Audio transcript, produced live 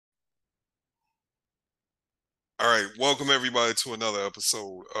All right, welcome everybody to another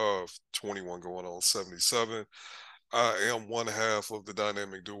episode of 21 going on 77. I am one half of the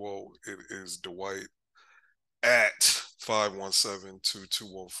dynamic duo. It is Dwight at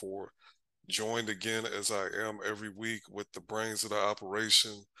 517-2214. Joined again as I am every week with the brains of the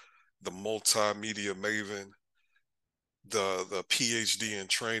operation, the multimedia maven, the PhD in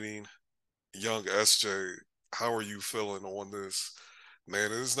training, young SJ. How are you feeling on this?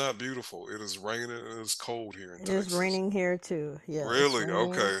 Man, it is not beautiful. It is raining and it is cold here in It is Texas. raining here too. Yeah, it's Really? raining.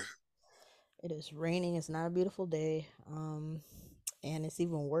 Okay. It is raining. It's not a beautiful day. And it's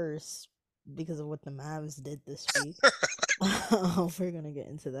even worse because of what the Mavs did this week. We're gonna get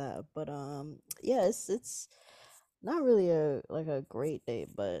into that, but yeah, it's not really a great day,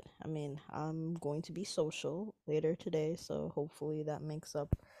 but I mean, I'm going to be social later today, so hopefully that makes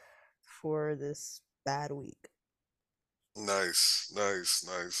up for this bad week. Nice, nice,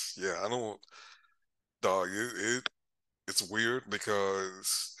 nice. Yeah, I don't, dog. It's weird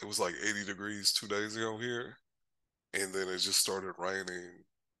because it was like 80 degrees 2 days ago here, and then it just started raining.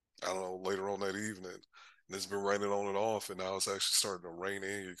 I don't know later on that evening, and it's been raining on and off, and now it's actually starting to rain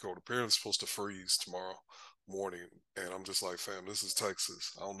in your cold. Apparently, it's supposed to freeze tomorrow morning, and I'm just like, fam, this is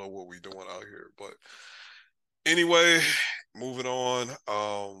Texas. I don't know what we doing out here, but anyway, moving on.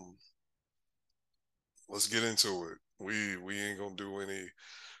 Let's get into it. We ain't gonna do any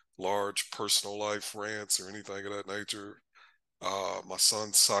large personal life rants or anything of that nature. My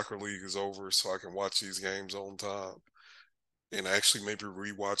son's soccer league is over, so I can watch these games on time and actually maybe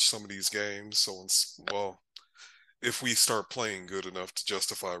rewatch some of these games. So, well, if we start playing good enough to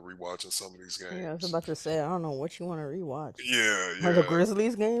justify rewatching some of these Yeah, I was games. about to say I don't know what you want to rewatch. Yeah, Like the yeah.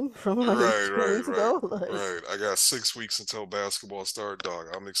 Grizzlies game from like Right, 2 weeks right, ago. Like, right. I got 6 weeks until basketball start, dog.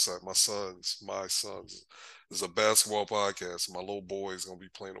 I'm excited. My son's is a basketball podcast. My little boy is gonna be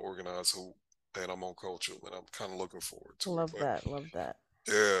playing organized hoop, and I'm on culture, and I'm kind of looking forward to it. love But that, love that.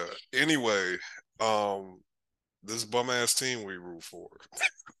 yeah. Anyway, um, this bum ass team we root for.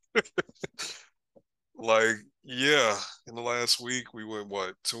 Like, yeah, in the last week we went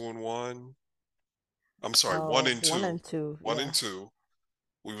what 2-1. I'm sorry, one Oh, and one two, and two, one and yeah. two.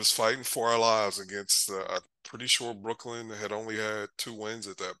 We was fighting for our lives against. I'm pretty sure Brooklyn had only had 2 wins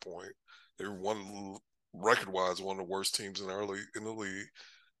at that point. They were one record wise one of the worst teams in the league.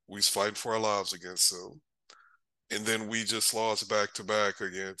 We was fighting for our lives against them, and then we just lost back to back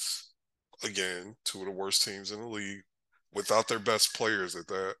against again two of the worst teams in the league without their best players at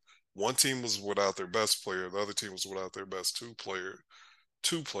that. One team was without their best player, the other team was without their best two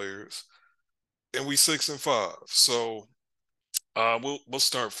players, and we 6-5. So we'll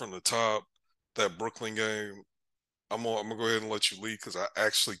start from the top. That Brooklyn game, I'm gonna go ahead and let you lead because I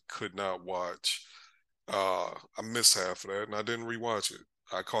actually could not watch. I missed half of that, and I didn't rewatch it.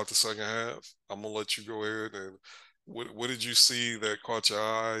 I caught the second half. I'm gonna let you go ahead and what did you see that caught your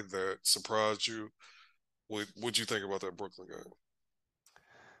eye that surprised you? What'd you think about that Brooklyn game?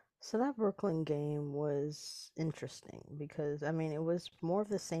 So that Brooklyn game was interesting because I mean it was more of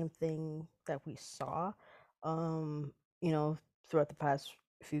the same thing that we saw, um, you know, throughout the past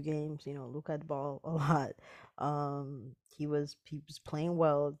few games. Luke had the ball a lot. He was playing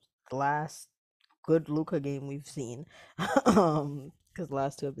well. The last good Luca game we've seen, because the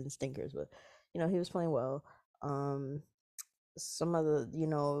last two have been stinkers. But he was playing well. Um, some of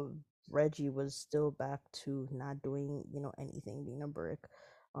the Reggie was still back to not doing anything, being a brick.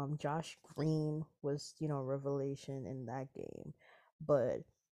 Josh Green was a revelation in that game, but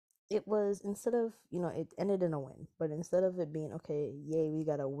it was, instead of, it ended in a win, but instead of it being okay, yay, we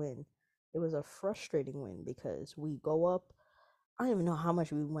got a win, it was a frustrating win because we go up. I don't even know how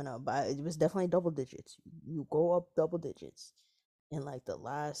much we went up, but it was definitely double digits. You go up double digits in like the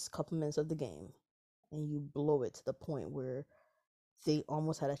last couple minutes of the game, and you blow it to the point where they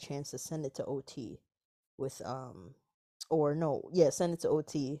almost had a chance to send it to OT with or no, yeah, send it to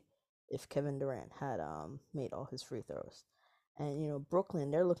OT if Kevin Durant had made all his free throws. And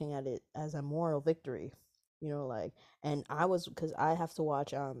Brooklyn, they're looking at it as a moral victory. Like, and I was, because I have to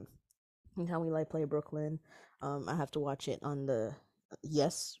watch how we like play Brooklyn. I have to watch it on the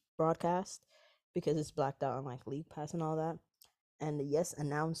Yes broadcast because it's blacked out on like League Pass and all that. And the Yes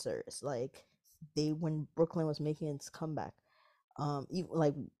announcers, like, they, when Brooklyn was making its comeback, even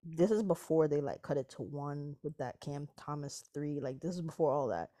like, this is before they like cut it to one with that Cam Thomas three. Like, this is before all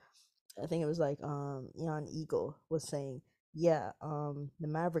that. I think it was like Jan Eagle was saying, yeah, the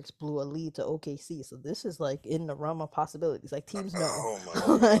Mavericks blew a lead to OKC, so this is like in the realm of possibilities. Like, teams know. Oh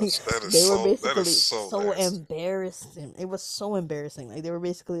my Like, gosh, they were that is basically so so nasty. embarrassed. It was so embarrassing. Like, they were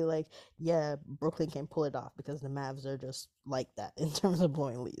basically like, yeah, Brooklyn can pull it off because the Mavs are just like that in terms of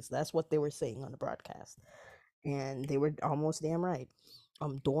blowing leads. That's what they were saying on the broadcast. and they were almost damn right.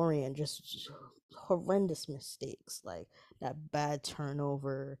 Dorian just horrendous mistakes, like that bad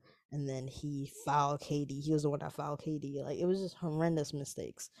turnover, and then he fouled KD. He was the one that fouled KD. Like it was just horrendous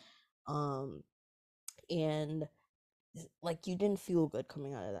mistakes. Um, and like you didn't feel good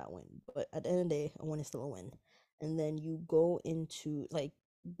coming out of that win, but at the end of the day, a win is still a win. And then you go into like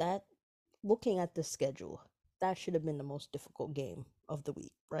that. Looking at the schedule, that should have been the most difficult game of the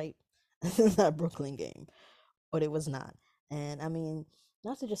week, right? That Brooklyn game, but it was not. And I mean,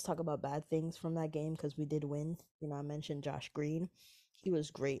 not to just talk about bad things from that game because we did win. You know, I mentioned Josh Green. He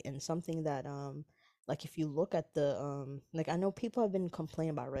was great and something that like if you look at the like I know people have been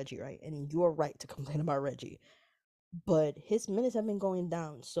complaining about Reggie, right? And you're right to complain about Reggie, but his minutes have been going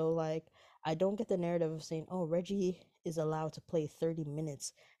down. So like I don't get the narrative of saying, "Oh, Reggie is allowed to play 30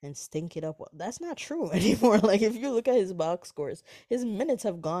 minutes and stink it up." Well, that's not true anymore. Like if you look at his box scores, his minutes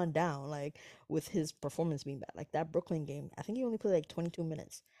have gone down like with his performance being bad. Like that Brooklyn game, I think he only played like 22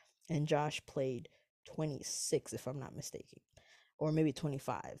 minutes and Josh played 26 if I'm not mistaken. Or maybe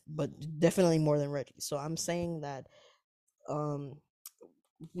 25, but definitely more than Reggie. So I'm saying that um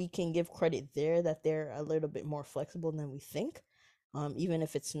we can give credit there that they're a little bit more flexible than we think, even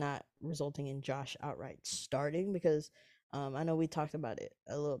if it's not resulting in Josh outright starting. Because I know we talked about it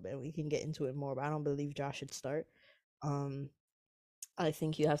a little bit. We can get into it more, but I don't believe Josh should start. Um, I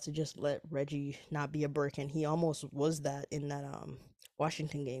think you have to just let Reggie not be a brick, and he almost was that in that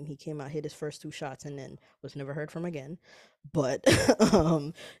Washington game. He came out, hit his first two shots, and then was never heard from again. But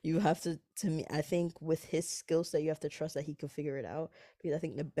you have to me, I think with his skill set, you have to trust that he can figure it out because I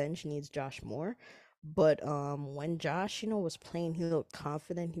think the bench needs Josh more. But when Josh, was playing, he looked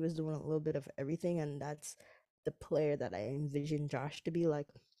confident. He was doing a little bit of everything, and that's the player that I envision Josh to be, like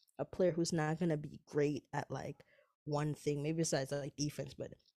a player who's not gonna be great at like one thing, maybe besides like defense,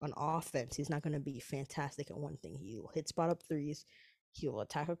 but on offense, he's not going to be fantastic at one thing. He'll hit spot up threes, he'll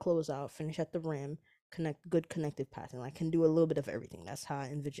attack a closeout, finish at the rim, connect good connective passing. Like can do a little bit of everything. That's how I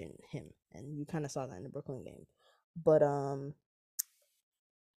envision him, and you kind of saw that in the Brooklyn game. But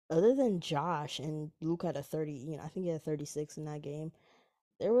other than Josh and Luke had a 30, I think he had 36 in that game.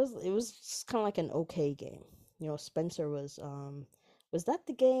 It was kind of like an okay game. Spencer was that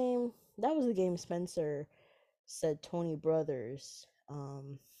the game? That was the game Spencer said Tony Brothers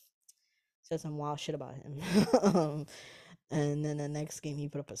said some wild shit about him. And then the next game he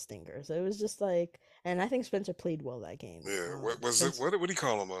put up a stinker. So it was just like, and I think Spencer played well that game. Yeah, what was it? Spencer, What do you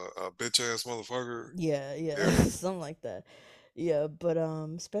call him? A bitch ass motherfucker? yeah, yeah, Yeah, something like that. Yeah, but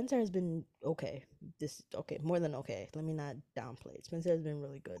Spencer has been okay. This okay, more than okay. Let me not downplay it. Spencer has been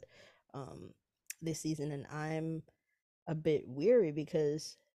really good um this season, and I'm a bit weary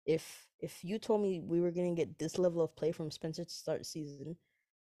because if you told me we were gonna get this level of play from Spencer to start season,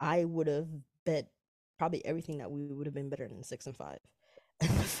 I would have bet probably everything that we would have been better than 6-5. And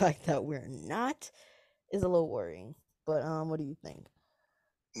the fact that we're not is a little worrying. But what do you think?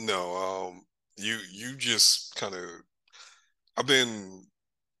 no, you just kind of. I've been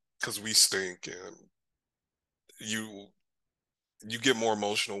because we stink, and you you get more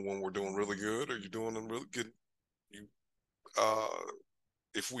emotional when we're doing really good, or you're doing them really good. You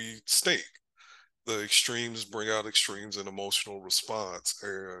if we stink, the extremes bring out extremes in emotional response,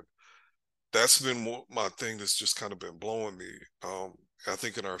 and that's been my thing that's just kind of been blowing me. I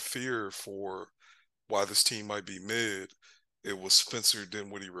think in our fear for why this team might be mid, it was Spencer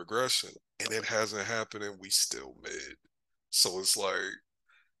Dinwiddie regression, and it hasn't happened, and we still mid. So it's like,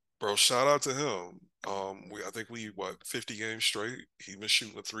 bro, shout out to him. I think we 50 games straight. He's been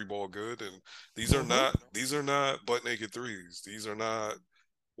shooting a three ball good, and Mm-hmm. these are not butt naked threes. These are not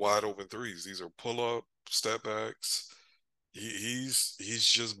wide open threes. These are pull up step backs. He's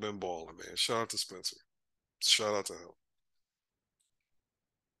just been balling, man. Shout out to Spencer. Shout out to him.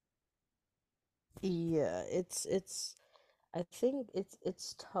 Yeah, it's I think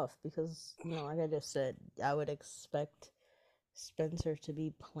it's tough because, like I just said, I would expect Spencer to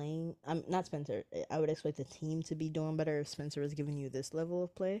be playing. I'm not Spencer. I would expect the team to be doing better if Spencer was giving you this level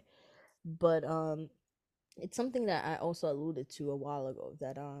of play. But it's something that I also alluded to a while ago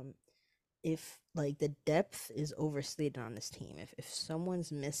that if like the depth is overstated on this team, if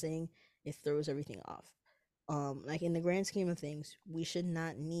someone's missing, it throws everything off. Like in the grand scheme of things, we should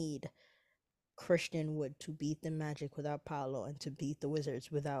not need Christian Wood to beat the Magic without Paolo and to beat the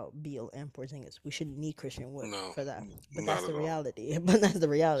Wizards without Beal and Porzingis. We shouldn't need Christian Wood No, for that. But not that's at the all. reality. But that's the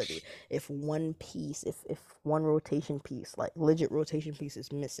reality. If one piece, if one rotation piece, like legit rotation piece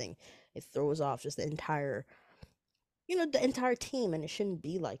is missing, it throws off just the entire team, and it shouldn't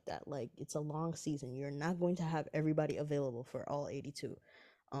be like that. Like it's a long season. You're not going to have everybody available for all 82.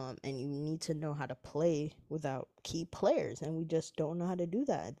 And you need to know how to play without key players, and we just don't know how to do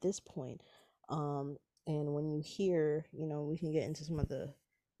that at this point. Um, and when you hear, we can get into some of the,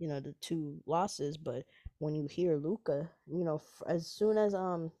 the two losses, but when you hear Luca, as soon as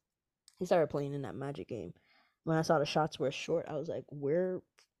he started playing in that Magic game, when I saw the shots were short, I was like, we're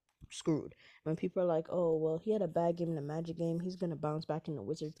screwed. When people are like, "Oh, well, he had a bad game in the Magic game, he's gonna bounce back in the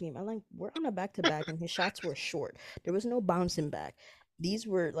Wizards game," I'm like, we're on a back to back, and his shots were short. There was no bouncing back. These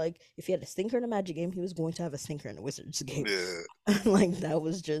were like, if he had a stinker in the Magic game, he was going to have a stinker in the Wizards game. Yeah, Like that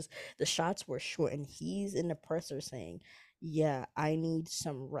was just, the shots were short, and he's in the presser saying, "Yeah, I need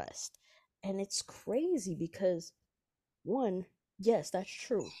some rest," and it's crazy because one, yes, that's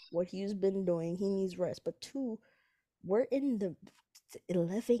true. What he's been doing, he needs rest, but two, we're in the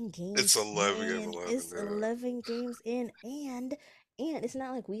 11 it's games 11 game in. 11. It's Yeah, 11 games in, and it's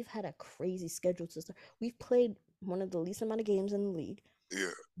not like we've had a crazy schedule to start. We've played one of the least amount of games in the league.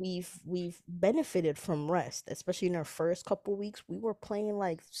 yeah. We've benefited from rest, especially in our first couple weeks. We were playing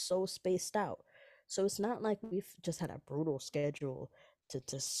like so spaced out. So it's not like we've just had a brutal schedule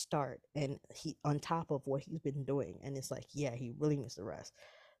to start, and he on top of what he's been doing, and it's like, yeah, he really needs the rest.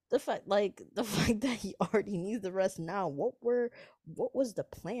 The fact that he already needs the rest now, what was the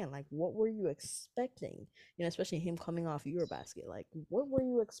plan? Like, what were you expecting? Especially him coming off Eurobasket, like, what were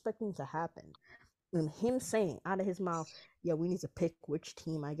you expecting to happen? And him saying out of his mouth, "Yeah, we need to pick which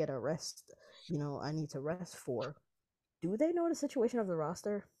team I get a rest, I need to rest for." Do they know the situation of the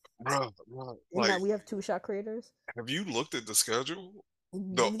roster, Bro, in like, that we have two shot creators? have you looked at the schedule?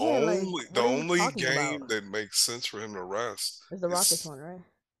 The Yeah, like, only the what are you only talking game about? that makes sense for him to rest There's the Rockets is one, right?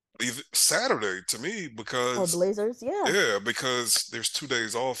 either Saturday to me Oh, because Blazers, yeah. yeah, because there's 2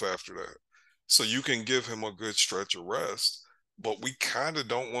 days off after that. So you can give him a good stretch of rest. But we kind of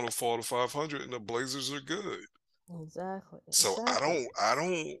don't want to fall to 500 and the Blazers are good. Exactly, So exactly. I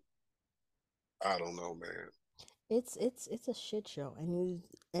don't know, man. It's a shit show,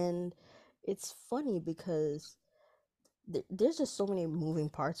 and it's funny because there's just so many moving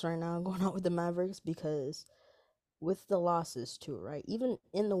parts right now going on with the Mavericks, because with the losses too, right? Even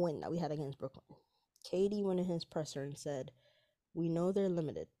in the win that we had against Brooklyn, KD went in his presser and said, "We know they're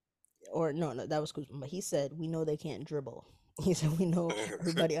limited." Or no, that was Kuzma, but he said, "We know they can't dribble." He said, "We know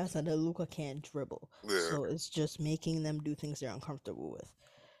everybody outside of Luca can't dribble, Yeah, so it's just making them do things they're uncomfortable with."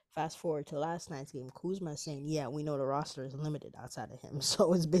 Fast forward to last night's game, Kuzma is saying, "Yeah, we know the roster is limited outside of him."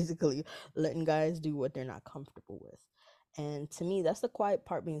 So it's basically letting guys do what they're not comfortable with. And to me, that's the quiet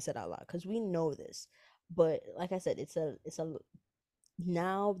part being said out loud, because we know this. But like I said, it's a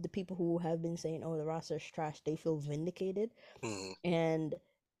now the people who have been saying, "Oh, the roster is trash," they feel vindicated. mhm, And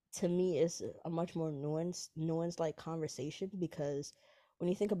to me, it's a much more nuanced like conversation, because when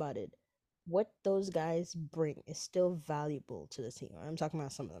you think about it, what those guys bring is still valuable to the team. I'm talking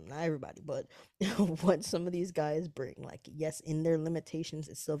about some of them, not everybody, but what some of these guys bring, like, yes, in their limitations,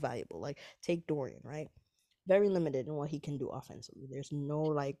 it's still valuable. Like, take Dorian, right? Very limited in what he can do offensively. There's no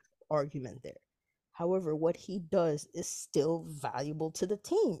like argument there. However, what he does is still valuable to the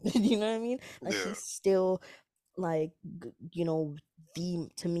team. You know what I mean? Like, yeah, he's still like, the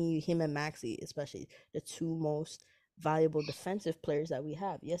to me, him and Maxi, especially, the two most valuable defensive players that we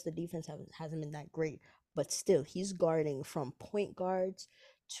have. Yes, the defense hasn't been that great, but still, he's guarding from point guards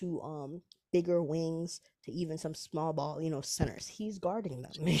to bigger wings to even some small ball, centers. He's guarding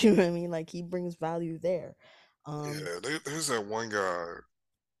them. You know what I mean? Like, he brings value there. Um, yeah. There's that one guy.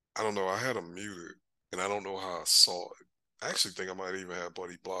 I don't know. I had him muted, and I don't know how I saw it. I actually think I might even have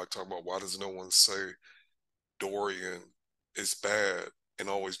Buddy Block talking about why does no one say Dorian is bad and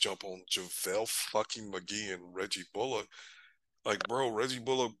always jump on JaVale fucking McGee and Reggie Bullock. Like, bro, Reggie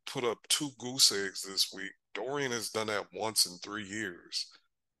Bullock put up 2 goose eggs this week. Dorian has done that once in 3 years.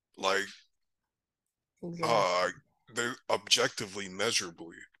 Like, exactly. uh, they're objectively,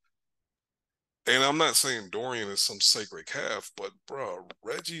 measurably. And I'm not saying Dorian is some sacred calf, but bro,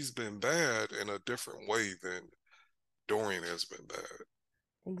 Reggie's been bad in a different way than Dorian has been bad.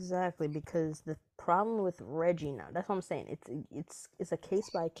 Exactly, because the problem with Reggie now, that's what I'm saying. It's a case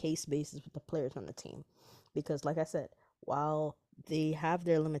by case basis with the players on the team. Because like I said, while they have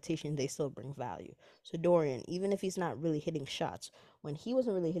their limitations, they still bring value. So Dorian, even if he's not really hitting shots, when he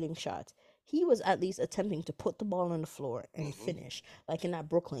wasn't really hitting shots, he was at least attempting to put the ball on the floor and Mm-hmm. finish, like in that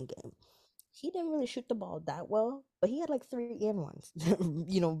Brooklyn game. He didn't really shoot the ball that well, but he had like 3 and 1s,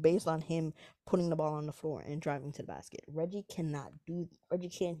 based on him putting the ball on the floor and driving to the basket. Reggie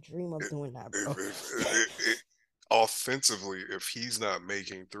can't dream of It, doing that, if, bro. if, it, offensively, if he's not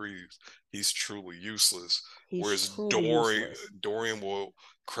making threes, he's truly useless. He's Whereas truly useless. Dorian will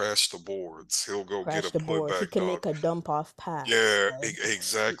crash the boards. He'll go get a Crash the boards. He putback can dunk. make a dump off pass. Yeah, Like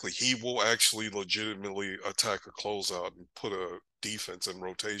exactly. He will actually legitimately attack a closeout and put a defense in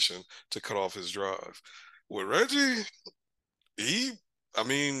rotation to cut off his drive. With Reggie, he, I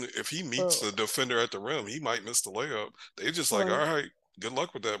mean, if he meets bro, the defender at the rim, he might miss the layup. They just bro, like, all right, good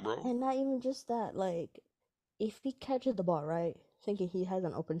luck with that, bro. and not even just that. Like if he catches the ball right, thinking he has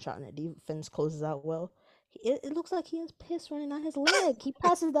an open shot and the defense closes out well, it looks like he has piss running down his leg. He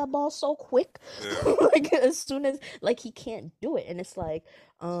passes that ball so quick, Yeah. like as soon as like he can't do it, and it's like,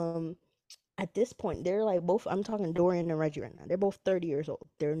 at this point they're like both. I'm talking Dorian and Reggie right now. They're both 30 years old.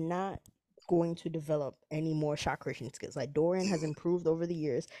 They're not going to develop any more shot creation skills. Like Dorian has Mm. improved over the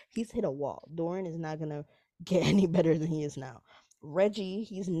years. He's hit a wall. Dorian is not gonna get any better than he is now. Reggie,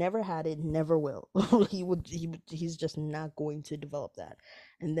 he's never had it, never will. He's just not going to develop that.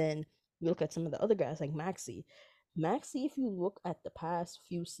 And then you look at some of the other guys like Maxi. Maxi, if you look at the past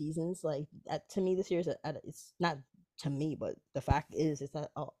few seasons, like to me this year is it's not to me, but the fact is it's at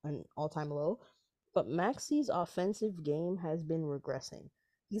an all-time low. But Maxi's offensive game has been regressing.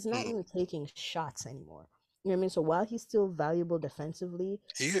 He's not Mm. even taking shots anymore. You know what I mean? So while he's still valuable defensively,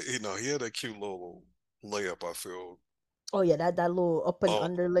 He had a cute little layup, I feel. oh yeah, that little up and Oh,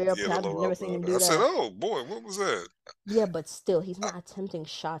 under layup, yeah, the I've low never up. seen him I do said, that. oh boy, what was that? Yeah, but still, he's I, not attempting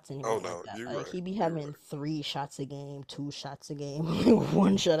shots oh anymore like no, that. you're Like right. he be You're having right. 3 shots a game, 2 shots a game,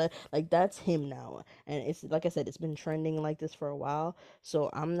 one shot. Like that's him now, and it's like I said, it's been trending like this for a while. So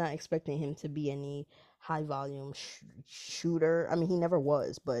I'm not expecting him to be any high volume shooter. I mean, he never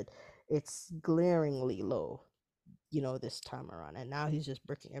was, but it's glaringly low, this time around. And now he's just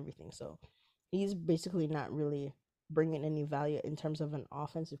bricking everything. So he's basically not really bringing any value in terms of an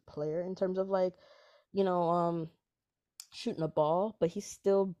offensive player, in terms of like, you know, shooting a ball, but he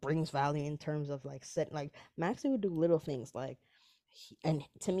still brings value in terms of like set. Like Maxi would do little things like, and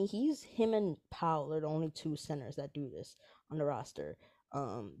to me, him and Powell are the only 2 centers that do this on the roster.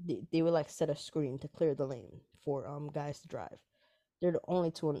 They would like set a screen to clear the lane for guys to drive. They're the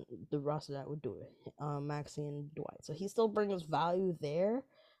only 2 on the roster that would do it, Maxi and Dwight. So he still brings value there,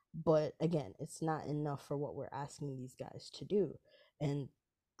 but again, it's not enough for what we're asking these guys to do, and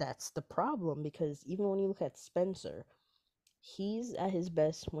that's the problem because even when you look at Spencer, he's at his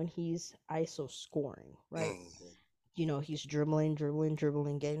best when he's ISO scoring, right? Mm. He's dribbling, dribbling,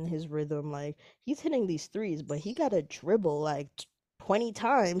 dribbling, getting his rhythm. Like he's hitting these threes, but he got to dribble like 20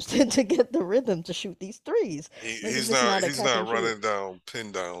 times to get the rhythm to shoot these threes. Like it's just not a He's catch not and shoot. running down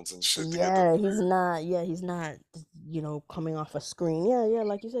pin downs and shit to get the. Yeah, he's not. Yeah, he's not. Coming off a screen. Yeah, yeah,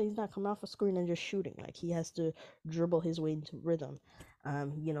 like you said, he's not coming off a screen and just shooting. Like he has to dribble his way into rhythm.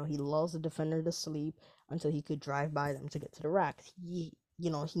 He lulls the defender to sleep until he could drive by them to get to the rack. He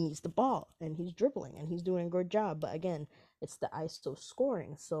needs the ball and he's dribbling and he's doing a good job. But again, it's the ISO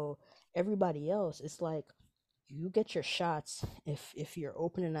scoring. So everybody else, it's like you get your shots if you're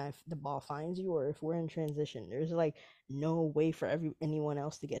open and if the ball finds you, or if we're in transition. There's like no way for anyone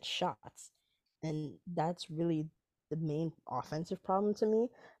else to get shots, and that's really the main offensive problem to me.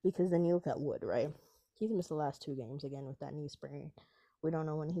 Because then you look at Wood, right? He's missed the last 2 games again with that knee sprain. We don't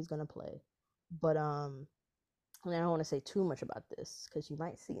know when he's gonna play, but and I don't want to say too much about this because you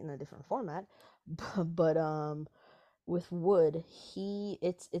might see it in a different format, but with Wood,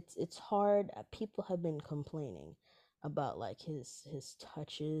 it's hard. People have been complaining about like his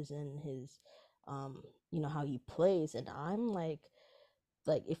touches and his how he plays, and I'm like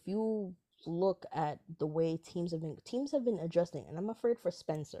if you look at the way teams have been adjusting, and I'm afraid for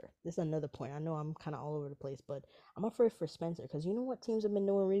Spencer. This is another point. I know I'm kind of all over the place, but I'm afraid for Spencer because you know what teams have been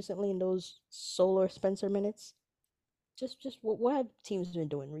doing recently in those solar Spencer minutes. Just what have teams been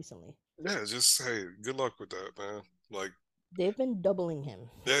doing recently? Yeah, just hey, good luck with that, man. Like, They've been doubling him.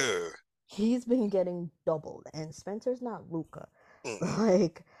 yeah. He's been getting doubled, and Spencer's not Luca. Mm-mm.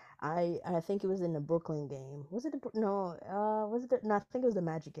 Like I think it was in the Brooklyn game. Was it no? Was it no? I think it was the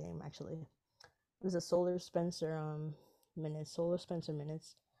Magic game actually. It was a Solar Spencer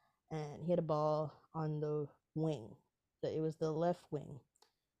minutes, and he had a ball on the wing. It was the left wing.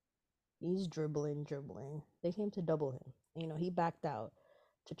 He's dribbling, dribbling. They came to double him. He backed out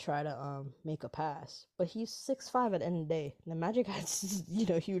to try to make a pass. But he's 6'5" at the end of the day. The Magic has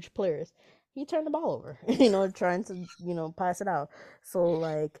huge players. He turned the ball over, trying to, pass it out. So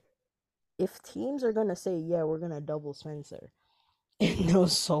like if teams are gonna say, yeah, we're gonna double Spencer in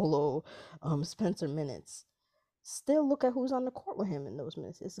those solo Spencer minutes, still look at who's on the court with him in those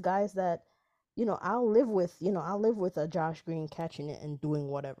minutes. It's guys that, I'll live with a Josh Green catching it and doing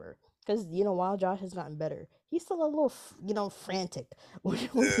whatever. Because while Josh has gotten better, he's still a little frantic when he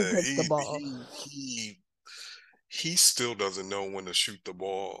Yeah, gets the ball. he still doesn't know when to shoot the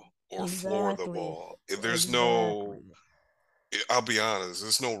ball or floor the Exactly. ball. If there's no, Exactly. I'll be honest,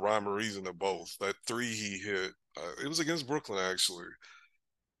 there's no rhyme or reason to both. That three he hit, it was against Brooklyn actually.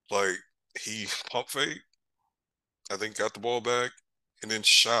 Like he pump fake, I think got the ball back, and then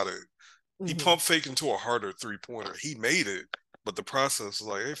shot it. He Hmm. pump faked into a harder 3-pointer. He made it, but the process is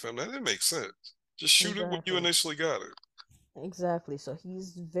like, hey fam, that didn't make sense. Just shoot it when you Exactly. initially got it. Exactly. So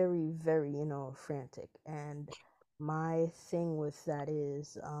he's very, very, frantic. And my thing with that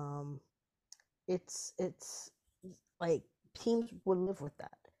is, it's like teams would live with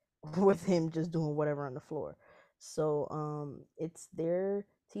that, with him just doing whatever on the floor. So it's their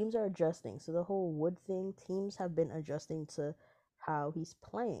teams are adjusting. So the whole Wood thing, teams have been adjusting to how he's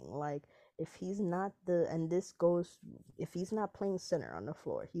playing. Like if he's not the and this goes if he's not playing center on the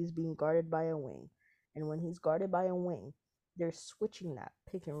floor, he's being guarded by a wing. And when he's guarded by a wing, they're switching that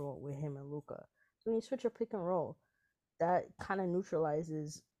pick and roll with him and Luca. So when you switch a pick and roll, that kind of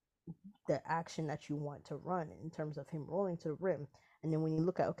neutralizes the action that you want to run in terms of him rolling to the rim. And then when you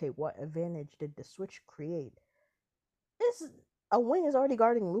look at, okay, what advantage did the switch create? Is a wing is already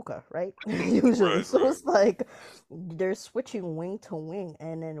guarding Luca, right? Usually. Right, So right. it's like they're switching wing to wing.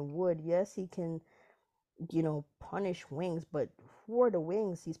 And then Wood, yes, he can, punish wings, but for the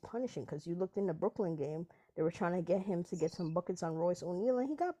wings, he's punishing because you looked in the Brooklyn game, they were trying to get him to get some buckets on Royce O'Neal, and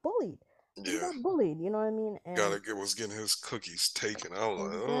he got bullied. He Yeah, got bullied, you know what I mean? And was getting his cookies taken. I was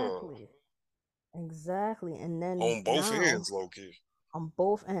like, oh, exactly, exactly. And then on both now ends, low key. on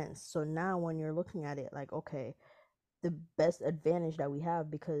both ends. So now when you're looking at it, like, okay, the best advantage that we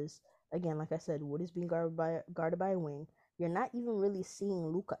have, because again, like I said, Wood is being guarded by a wing. You're not even really seeing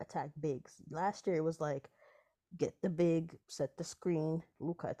Luca attack bigs. Last year it was like get the big, set the screen,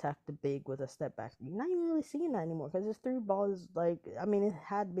 Luca attack the big with a step back. You're not even really seeing that anymore because his three ball is like, I mean, it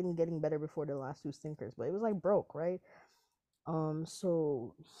had been getting better before the last two stinkers, but it was like broke, right?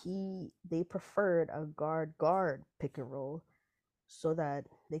 So they preferred a guard pick and roll so that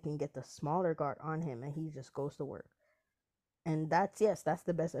they can get the smaller guard on him and he just goes to work. And that's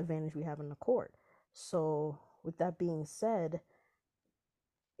the best advantage we have in the court. So with that being said,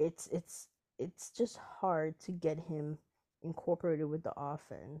 it's it's it's just hard to get him incorporated with the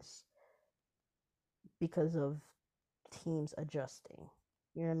offense because of teams adjusting.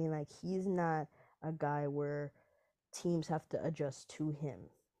 You know what I mean? Like he's not a guy where teams have to adjust to him.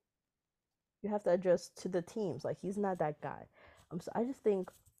 You have to adjust to the teams. Like he's not that guy. I just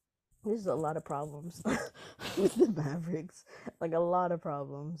think there's a lot of problems with the Mavericks. Like a lot of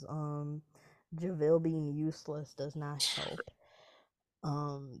problems. JaVale being useless does not help.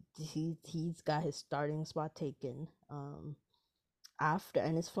 He's got his starting spot taken. After,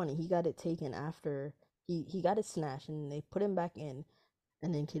 and it's funny, he got it taken after he got it snatched and they put him back in.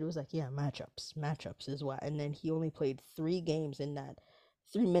 And then Kid was like, "Yeah, matchups is why." And then he only played 3 games in that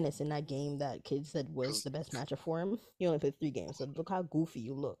 3 minutes in that game that Kid said was Cause the best matchup for him. He only played 3 games, so look how goofy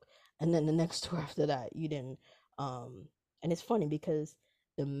you look. And then the next two after that, you didn't. And it's funny because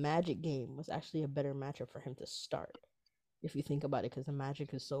the Magic game was actually a better matchup for him to start if you think about it, because the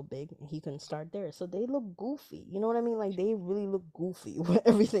Magic is so big and he couldn't start there. So they look goofy. You know what I mean? Like they really look goofy with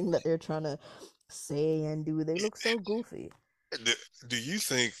everything that they're trying to say and do. They look so goofy. do, do you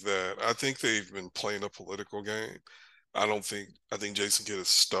think that I think they've been playing a political game? I don't think I think Jason Kidd is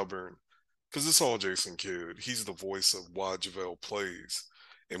stubborn because it's all Jason Kidd. He's the voice of why JaVale plays.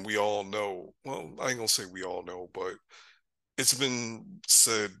 And we all know, well, I ain't gonna say we all know, but it's been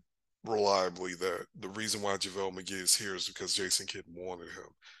said reliably that the reason why JaVale McGee is here is because Jason Kidd wanted him.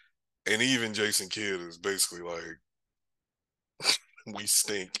 And even Jason Kidd is basically like, we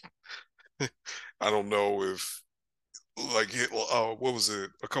stink. I don't know if like what was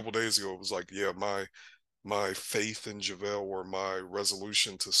it a couple days ago? It was like, yeah, my faith in JaVale or my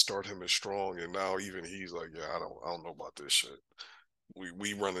resolution to start him is strong, and now even he's like, yeah, I don't know about this shit.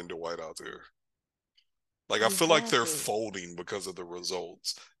 We run into White out there. Like I feel like they're Exactly. folding because of the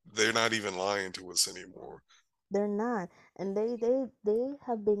results. They're not even lying to us anymore. They're not. And they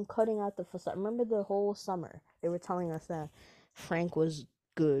have been cutting out the facade. Remember the whole summer they were telling us that Frank was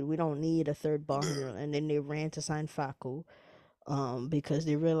good. We don't need a third ball Yeah. handler. And then they ran to sign Facu. Because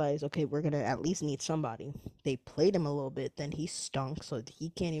they realized, okay, we're gonna at least need somebody. They played him a little bit, then he stunk, so he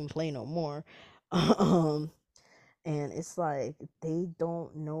can't even play no more. um, and it's like they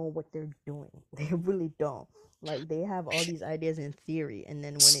don't know what they're doing. They really don't. Like they have all these ideas in theory, and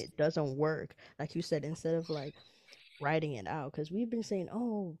then when it doesn't work, like you said, instead of like riding it out because we've been saying,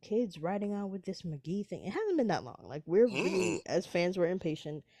 "Oh, kids riding out with this McGee thing." It hasn't been that long. Like we're Mm, really, as fans, we're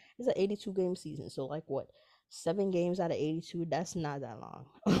impatient. It's an 82 game season, so like what, 7 games out of 82? That's not that long.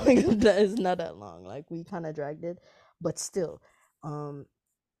 Like that is not that long. Like we kind of dragged it, but still, um,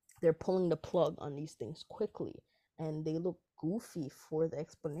 they're pulling the plug on these things quickly, and they look goofy for the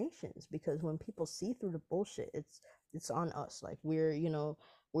explanations because when people see through the bullshit, it's on us. Like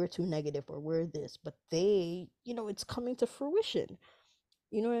we're too negative or we're this, but they, it's coming to fruition.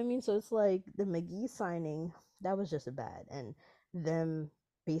 You know what I mean? So it's like the McGee signing, that was just a bad. And them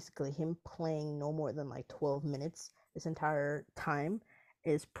basically him playing no more than like 12 minutes this entire time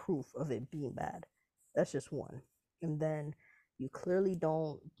is proof of it being bad. That's just one. And then you clearly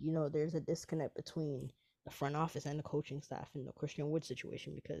don't, there's a disconnect between the front office and the coaching staff in the Christian Wood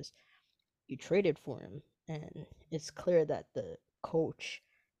situation because you traded for him and it's clear that the coach,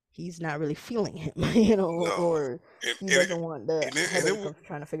 he's not really feeling him, no, or and he and doesn't want the and it, and it headache wa- of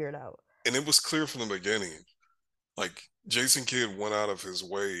trying to figure it out. and it was clear from the beginning. Like Jason Kidd went out of his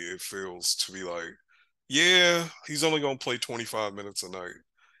way, it feels, to be like, yeah, he's only gonna play 25 minutes a night.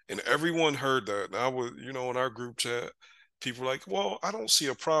 And everyone heard that. And I was, in our group chat, people were like, well, I don't see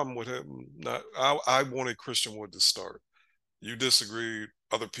a problem with him. Not I wanted Christian Wood to start. You disagreed,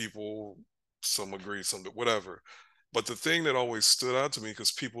 other people, some agreed, some whatever. But the thing that always stood out to me,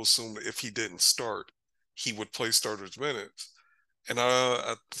 because people assumed that if he didn't start, he would play starters minutes. And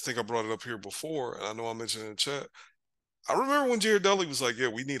I think I brought it up here before, and I know I mentioned it in the chat. I remember when Jared Dudley was like, "Yeah,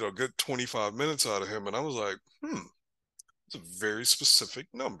 we need a good 25 minutes out of him," and I was like, it's a very specific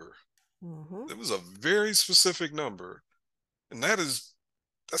number. Mm-hmm. It was a very specific number, and that's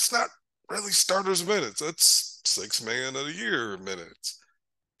not really starters minutes. That's 6 man of the year minutes,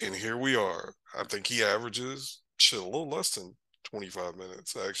 and here we are. I think he averages shit a little less than 25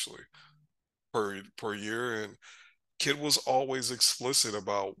 minutes actually per year, and Kid was always explicit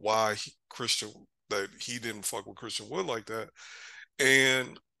about why Christian that he didn't fuck with Christian Wood like that,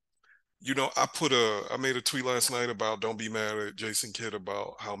 and I made a tweet last night about don't be mad at Jason Kidd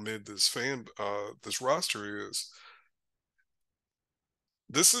about how mid this roster is.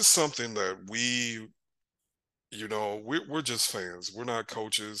 This is something that we're just fans. We're not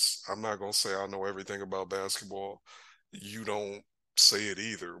coaches. I'm not gonna say I know everything about basketball. You don't say it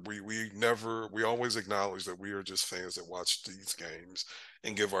either. We always acknowledge that we are just fans that watch these games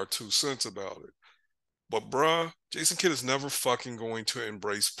and give our 2 cents about it. But bruh, Jason Kidd is never fucking going to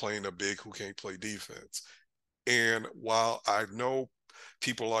embrace playing a big who can't play defense. And while I know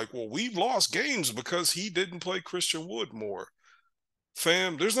people are like, well, we've lost games because he didn't play Christian Wood more.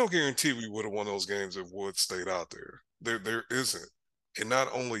 Fam, there's no guarantee we would have won those games if Wood stayed out there. There isn't. And not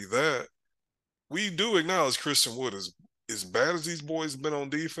only that, we do acknowledge Christian Wood is as bad as these boys have been on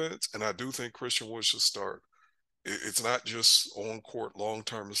defense, and I do think Christian Wood should start. It's not just on court long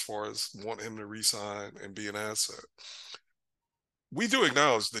term as far as want him to resign and be an asset. We do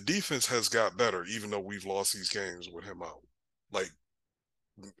acknowledge the defense has got better, even though we've lost these games with him out. Like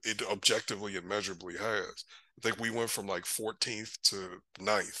it objectively and measurably has. I think we went from like 14th to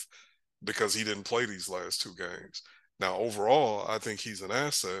 9th because he didn't play these last 2 games. Now, overall, I think he's an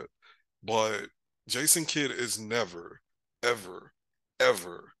asset, but Jason Kidd is never, ever,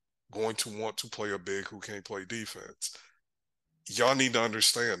 ever going to want to play a big who can't play defense. Y'all need to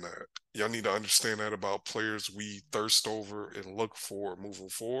understand that. Y'all need to understand that about players we thirst over and look for moving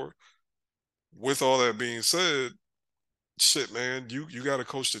forward. With all that being said, shit, man, you got to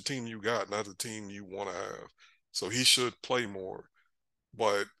coach the team you got, not the team you want to have. So he should play more.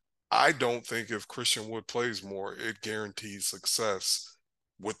 But I don't think if Christian Wood plays more, it guarantees success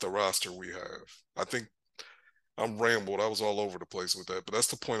with the roster we have. I think I'm rambled. I was all over the place with that, but that's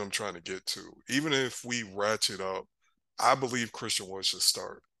the point I'm trying to get to. Even if we ratchet up, I believe Christian Wood should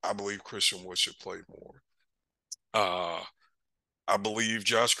start. I believe Christian Wood should play more. Uh, I believe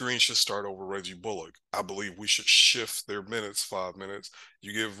Josh Green should start over Reggie Bullock. I believe we should shift their minutes 5 minutes.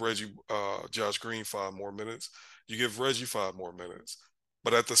 You give Josh Green 5 more minutes. You give Reggie 5 more minutes.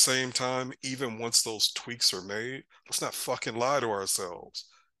 But at the same time, even once those tweaks are made, let's not fucking lie to ourselves.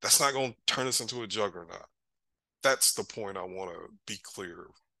 That's not going to turn us into a juggernaut. That's the point I want to be clear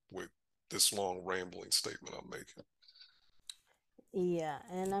with this long rambling statement I'm making. Yeah,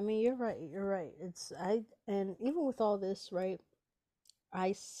 and I mean you're right. You're right. And even with all this, right?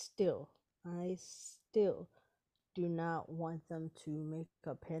 I still do not want them to make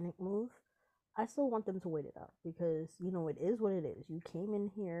a panic move. I still want them to wait it out because it is what it is. You came in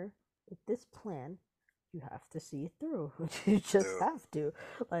here with this plan. You have to see it through. You just Yeah. have to.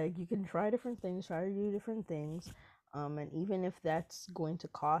 Like you can try different things, try to do different things, and even if that's going to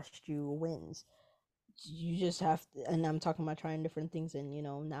cost you wins, you just have to, and I'm talking about trying different things and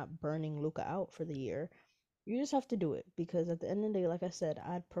not burning Luca out for the year. You just have to do it because at the end of the day, like I said,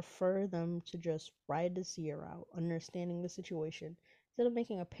 I'd prefer them to just ride this year out, understanding the situation, instead of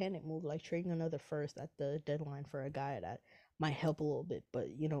making a panic move like trading another first at the deadline for a guy that might help a little bit, but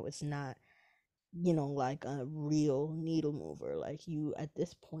it's not, like a real needle mover. Like you, at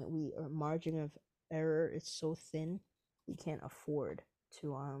this point, we our margin of error is so thin, we can't afford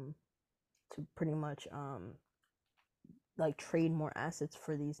to pretty much like trade more assets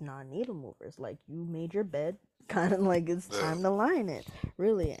for these non-needle movers. Like you made your bed, kind of like it's Yeah, time to line it,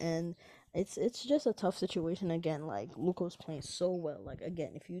 really. And it's just a tough situation again. Like Luka was playing so well. Like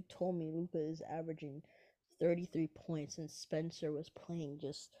again, if you told me Luka is averaging 33 points and Spencer was playing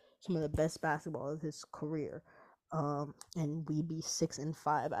just some of the best basketball of his career, and we be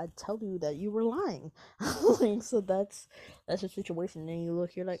 6-5, I'd tell you that you were lying. Like, so that's the situation. And you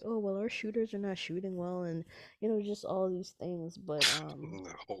look, you're like, oh well, our shooters are not shooting well, and just all these things. But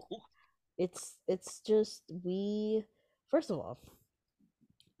no. it's just we. First of all,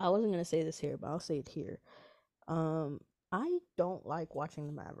 I wasn't gonna say this here, but I'll say it here. Um, I don't like watching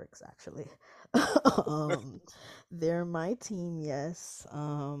the Mavericks actually. um, they're my team, yes.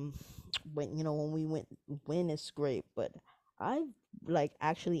 When we win is great, but I like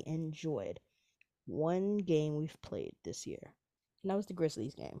actually enjoyed one game we've played this year, and that was the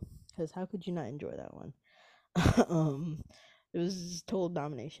Grizzlies game. Because how could you not enjoy that one? um, it was total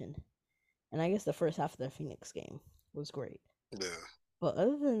domination, and I guess the first half of the Phoenix game was great. Yeah, But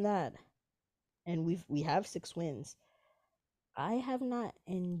other than that, and we have 6 wins. I have not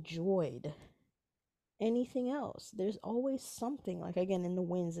enjoyed anything else. There's always something. Like again, in the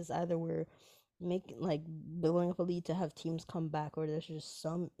wins, it's either we're making like building up a lead to have teams come back, or there's just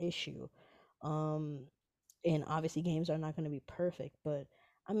some issue. Um, and obviously games are not going to be perfect, but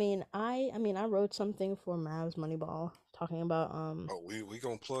I wrote something for Mavs Moneyball talking about oh, we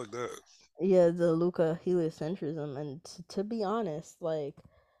gonna plug that. yeah, the Luca heliocentrism, and to be honest, like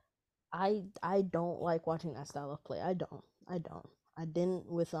I don't like watching that style of play. I don't. I didn't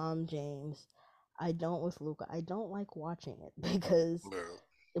with James. I don't with Luca. I don't like watching it because Yeah,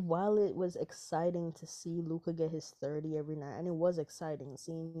 while it was exciting to see Luca get his 30 every night, and it was exciting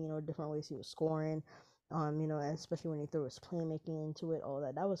seeing different ways he was scoring, especially when he threw his playmaking into it, all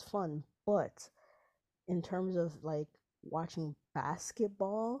that. That was fun. But in terms of like watching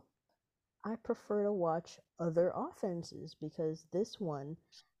basketball, I prefer to watch other offenses because this one,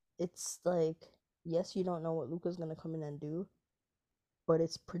 it's like, yes, you don't know what Luca's gonna come in and do, but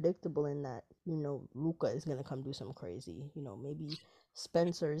it's predictable in that Luca is gonna come do some crazy. Maybe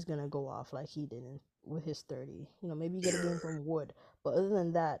Spencer is gonna go off like he did with his 30. Maybe you get a game yeah, from Wood, but other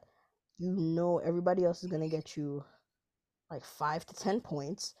than that, everybody else is gonna get you like 5 to 10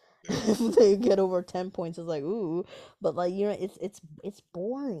 points. yeah. If they get over 10 points, it's like ooh, but like it's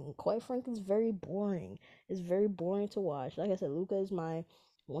boring. Quite frankly, it's very boring. It's very boring to watch. Like I said, Luca is my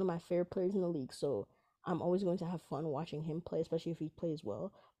one of my favorite players in the league, so I'm always going to have fun watching him play, especially if he plays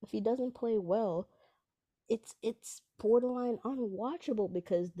well. If he doesn't play well, it's borderline unwatchable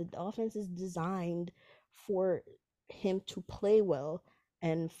because the offense is designed for him to play well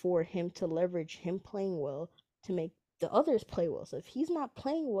and for him to leverage him playing well to make the others play well. So if he's not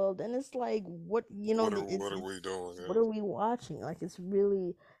playing well, then it's like what What are we doing? what are we watching? Like it's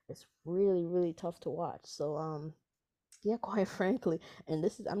really tough to watch. So yeah, quite frankly, and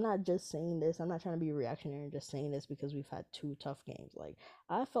this is I'm not just saying this. I'm not trying to be reactionary. Just saying this because we've had 2 tough games. Like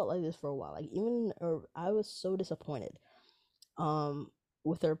I felt like this for a while. Like even or I was so disappointed um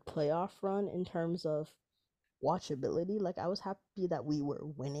with our playoff run in terms of watchability. Like I was happy that we were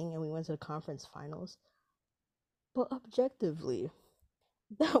winning and we went to the conference finals, but objectively,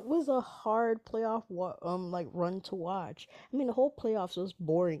 that was a hard playoff like run to watch. I mean, the whole playoffs was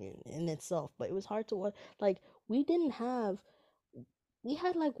boring in itself, but it was hard to watch. Like we didn't have we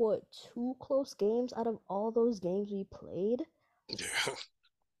had like what 2 close games out of all those games we played. Yeah,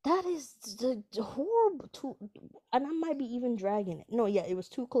 That is the horrible. And I might be even dragging it. No, yeah, it was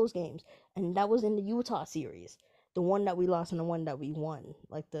 2 close games, and that was in the Utah series, the one that we lost and the one that we won,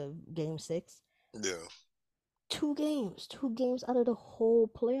 like the game 6. yeah. 2 games out of the whole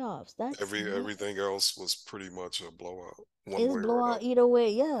playoffs. Everything else was pretty much a blowout, one It's way or blowout another. either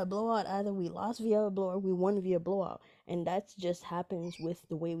way. Yeah, blowout. Either we lost via a blowout or we won via blowout, and that's just happens with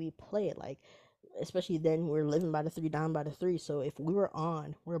the way we play it. Like, especially then we're living by the three, down by the three. So if we were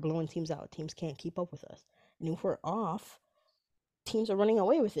on, we're blowing teams out. Teams can't keep up with us, and if we're off, teams are running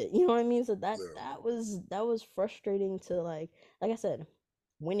away with it. You know what I mean? So that Yeah, that was that was frustrating to like I said,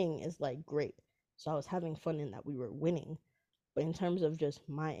 winning is like great. So I was having fun in that we were winning, But in terms of just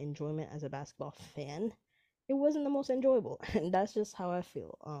my enjoyment as a basketball fan, it wasn't the most enjoyable. And that's just how I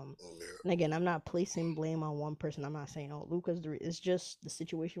feel. Yeah. And again, I'm not placing blame on one person. I'm not saying, oh, Luca's the it's just the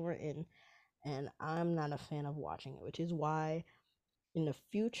situation we're in. And I'm not a fan of watching it, which is why in the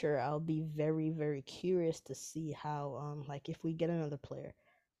future I'll be very, very curious to see how like if we get another player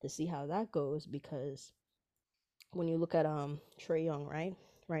to see how that goes because when you look at Trey Young,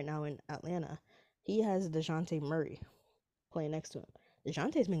 right now in Atlanta, he has DeJounte Murray playing next to him.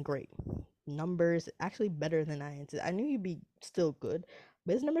 DeJounte's been great. Numbers actually better than I anticipated. I knew he'd be still good,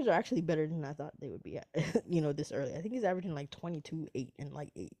 but his numbers are actually better than I thought they would be at, this early. I think he's averaging like 22, 8, and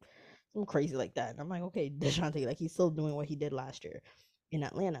like 8. Something crazy like that. And I'm like, okay, DeJounte, like he's still doing what he did last year in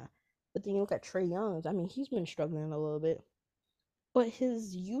Atlanta. But then you look at Trey Young's, I mean, he's been struggling a little bit, but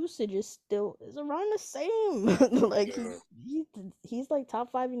his usage is still is around the same. Like Yeah. he's like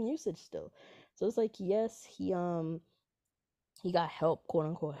top 5 in usage still. So it's like yes, he got help, quote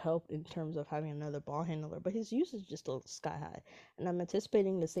unquote help, in terms of having another ball handler, but his usage is just still sky high. And I'm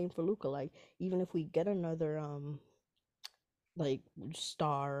anticipating the same for Luca. Like even if we get another like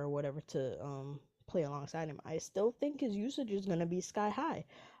star or whatever to play alongside him, I still think his usage is gonna be sky high.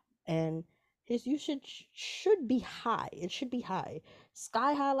 And his usage should be high. It should be high.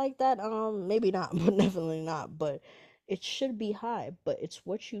 Sky high like that, maybe not, but definitely not. But it should be high. But it's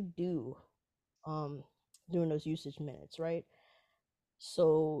what you do um during those usage minutes, right?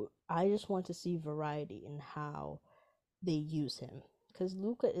 So I just want to see variety in how they use him because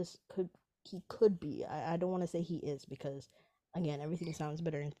Luca is could be. I don't want to say he is because again everything sounds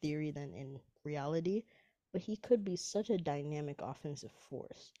better in theory than in reality, but he could be such a dynamic offensive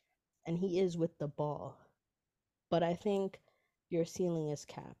force, and he is with the ball. But I think your ceiling is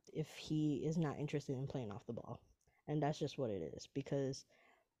capped if he is not interested in playing off the ball, and that's just what it is because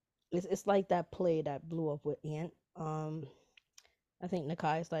it's like that play that blew up with Ant. I think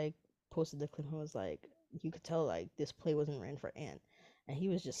Nakai's like posted the clip and was like, you could tell like this play wasn't ran for Ant, and he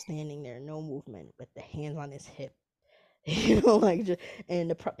was just standing there, no movement, with the hands on his hip. Like, just,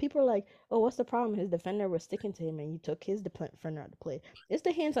 and people are like, "Oh, what's the problem?" His defender was sticking to him, and you took his defender out to play. It's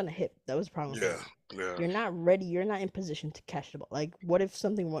the hands on the hip that was the problem for Yeah. him. Yeah. You're not ready. You're not in position to catch the ball. Like, what if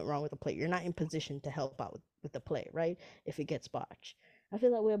something went wrong with the play? You're not in position to help out with the play, right? If it gets botched, I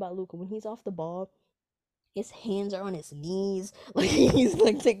feel that way about Luca when he's off the ball. His hands are on his knees, like he's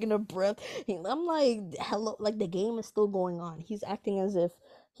like taking a breath. I'm like, hello, like the game is still going on. He's acting as if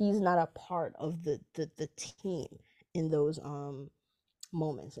he's not a part of the team in those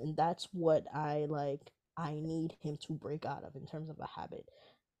moments, and that's what I like. I need him to break out of in terms of a habit.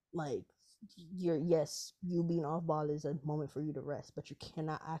 Like you being off ball is a moment for you to rest, but you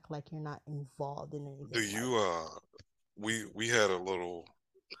cannot act like you're not involved in Do anything. Like you we had a little,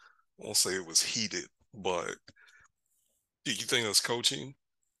 I won't say it was heated, but do you think that's coaching?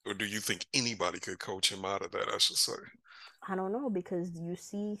 Or do you think anybody could coach him out of that, I should say? I don't know because you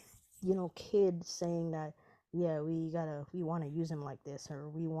see, kids saying that, yeah, we want to use him like this, or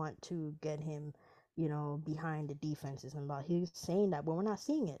we want to get him, behind the defenses and blah. He's saying that, but we're not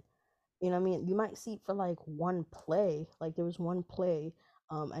seeing it. You know what I mean? You might see it for like one play. Like there was one play,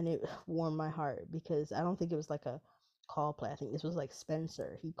 and it warmed my heart because I don't think it was like a call play. I think this was like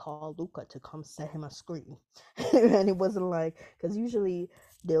Spencer. He called Luca to come set him a screen, and it wasn't like because usually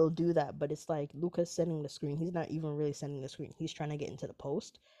they'll do that, but it's like Luca's setting the screen. He's not even really setting the screen. He's trying to get into the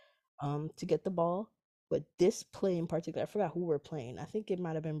post, to get the ball. But this play in particular, I forgot who we're playing. I think it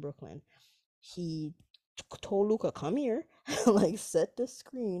might have been Brooklyn. He told Luca, "Come here, like set the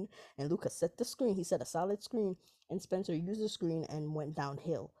screen," and Luca set the screen. He set a solid screen, and Spencer used the screen and went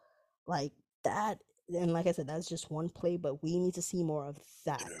downhill, like that. And like I said, that's just one play, but we need to see more of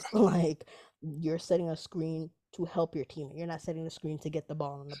that. Yeah. Like you're setting a screen to help your teammate. You're not setting the screen to get the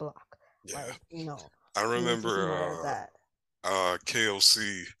ball on the block. Yeah. Like no, I we need to see remember more of that.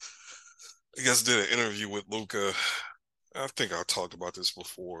 KOC, I guess, did an interview with Luca. I think I talked about this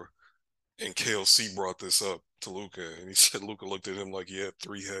before. And KOC brought this up to Luca, and he said Luca looked at him like he had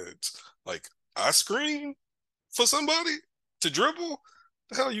 3 heads. Like, I screen for somebody to dribble?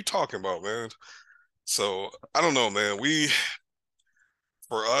 The hell are you talking about, man? So I don't know, man.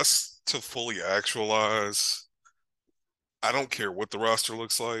 For us to fully actualize, I don't care what the roster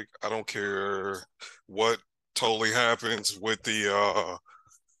looks like. I don't care what totally happens with the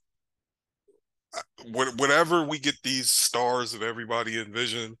whatever we get these stars that everybody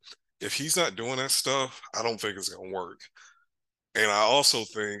envisioned. If he's not doing that stuff, I don't think it's gonna work. And I also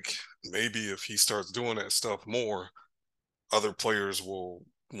think maybe if he starts doing that stuff more, other players will,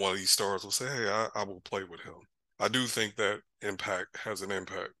 one of these stars will say, hey, I will play with him. I do think that impact has an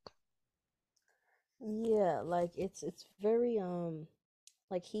impact. Yeah, like it's very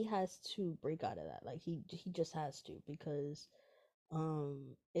like he has to break out of that. Like he just has to because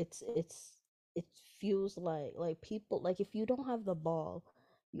it's it feels like people like if you don't have the ball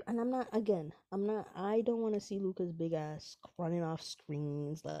and I'm not again I'm not I don't want to see Luca's big ass running off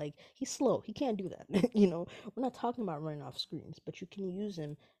screens. Like he's slow, he can't do that. We're not talking about running off screens, but you can use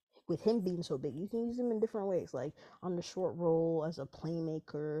him with him being so big. You can use him in different ways, like on the short roll as a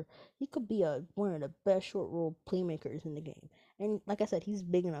playmaker. He could be one of the best short roll playmakers in the game. And like I said, he's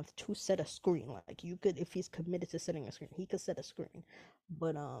big enough to set a screen. Like you could, if he's committed to setting a screen, he could set a screen.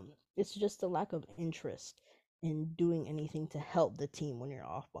 But it's just a lack of interest in doing anything to help the team when you're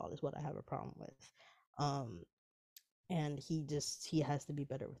off ball is what I have a problem with. Um, and he has to be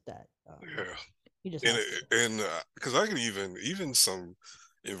better with that. Yeah, He just and has to. because I could even some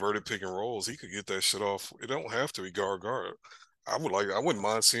inverted pick and rolls, he could get that shit off. It don't have to be guard. I wouldn't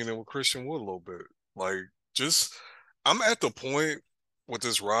mind seeing it with Christian Wood a little bit. Like just I'm at the point with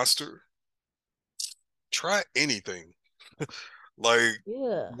this roster. Try anything. Like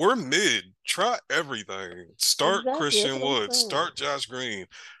Yeah, we're mid. Try everything. Start exactly. That's Christian what I'm Wood. saying. Start Josh Green.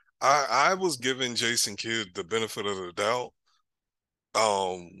 I was giving Jason Kidd the benefit of the doubt.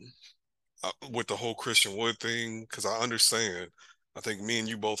 Um, with the whole Christian Wood thing, because I understand. I think me and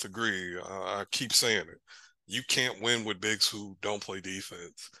you both agree. I keep saying it. You can't win with bigs who don't play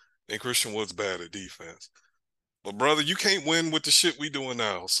defense, and Christian Wood's bad at defense. But brother, you can't win with the shit we doing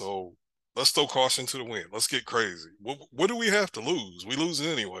now. So let's throw caution to the wind. Let's get crazy. What do we have to lose? We losing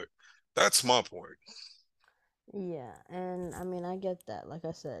anyway. That's my point. Yeah, and I mean, I get that. Like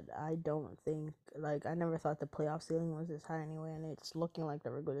I said, I don't think like I never thought the playoff ceiling was this high anyway, and it's looking like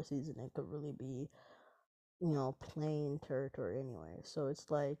the regular season it could really be, playing territory anyway. So it's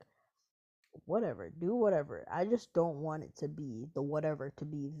like whatever, do whatever. I just don't want it to be the whatever to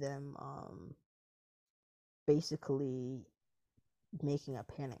be them basically making a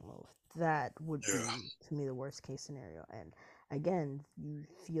panic move. That would Yeah, be to me the worst case scenario. And again, you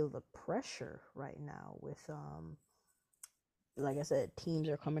feel the pressure right now with like I said, teams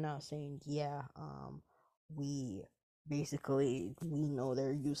are coming out saying, yeah, we we know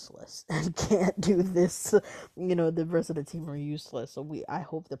they're useless and can't do this. The rest of the team are useless. So I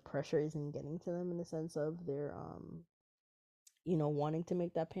hope the pressure isn't getting to them in the sense of their wanting to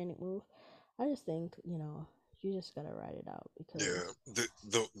make that panic move. I just think, you just gotta ride it out yeah. because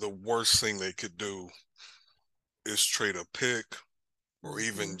The worst thing they could do is trade a pick or hmm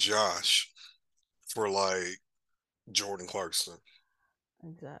even Josh for like Jordan Clarkson.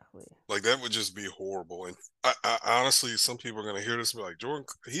 exactly. Like that would just be horrible. And I honestly, some people are gonna hear this and be like, Jordan,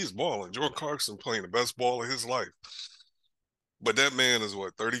 he's balling. Jordan Clarkson playing the best ball of his life. But that man is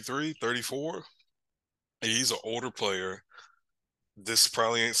what, 33, 34? He's an older player. This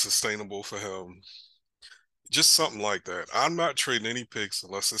probably ain't sustainable for him. Just something like that. I'm not trading any picks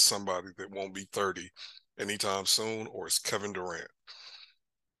unless it's somebody that won't be 30 anytime soon, or it's Kevin Durant.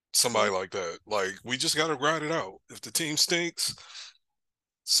 Somebody Yeah. like that. Like, we just got to ride it out. If the team stinks,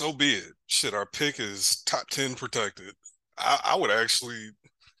 so be it. Shit, our pick is top 10 protected. I would actually,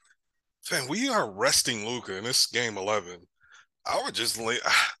 man, we are resting Luka in this game 11. I would just lay,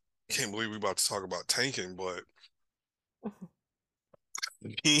 I can't believe we're about to talk about tanking, but I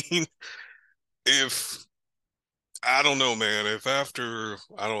mean, if I don't know, man. If after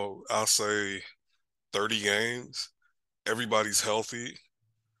I'll say 30 games, everybody's healthy,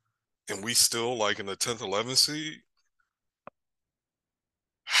 and we still like in the 10th, 11th seed,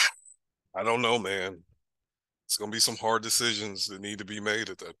 I don't know, man. It's gonna be some hard decisions that need to be made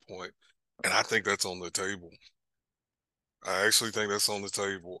at that point, and I think that's on the table. I actually think that's on the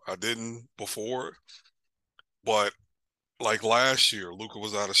table. I didn't before, but like last year, Luka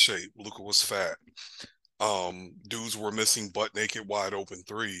was out of shape. Luka was fat. Dudes were missing butt naked wide open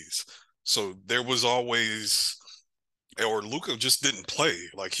threes. So there was always, or Luka just didn't play.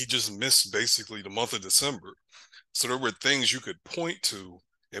 Like he just missed basically the month of December. So there were things you could point to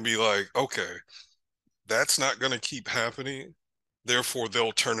and be like, okay, that's not going to keep happening. Therefore,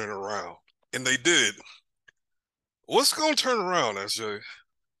 they'll turn it around. And they did. What's going to turn around, SJ?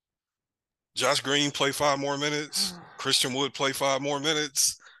 Josh Green play 5 more minutes. Christian Wood play 5 more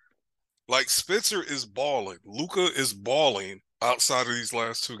minutes. Like Spitzer is balling. Luka is balling outside of these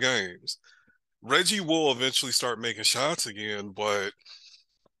last two games. Reggie will eventually start making shots again, but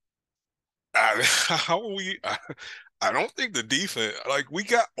how are we? I don't think the defense, like we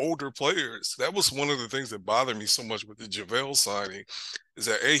got older players. That was one of the things that bothered me so much with the JaVale signing, is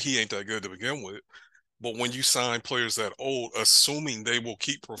that he ain't that good to begin with. But when you sign players that old, assuming they will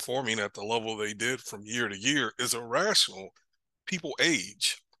keep performing at the level they did from year to year, is irrational. People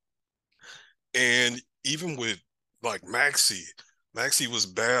age. And even with like Maxi was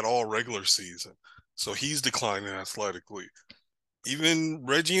bad all regular season. So he's declining athletically. Even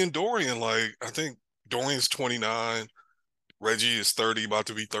Reggie and Dorian, like I think Dorian's 29, Reggie is 30, about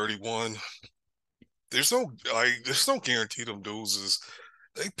to be 31. There's no guarantee them dudes is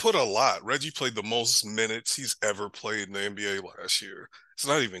they put a lot. Reggie played the most minutes he's ever played in the NBA last year. It's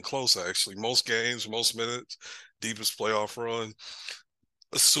not even close actually. Most games, most minutes, deepest playoff run.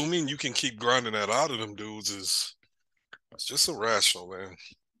 Assuming you can keep grinding that out of them dudes is it's just irrational, man.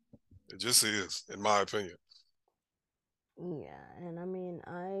 It just is, in my opinion. Yeah, and I mean,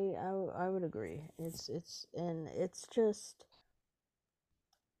 I would agree. It's just, and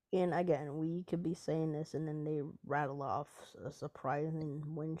again, we could be saying this, and then they rattle off a surprising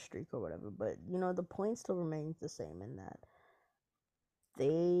win streak or whatever. But the point still remains the same in that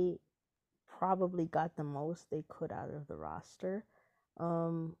they probably got the most they could out of the roster,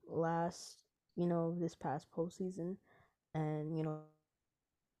 last this past postseason, and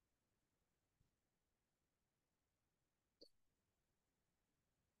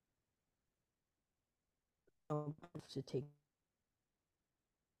to take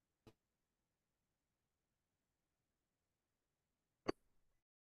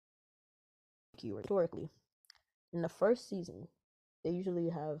you historically in the first season, they usually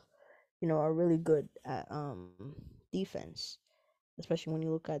have are really good at defense, especially when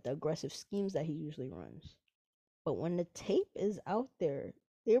you look at the aggressive schemes that he usually runs. But when the tape is out there,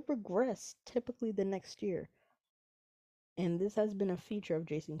 they regress typically the next year. And this has been a feature of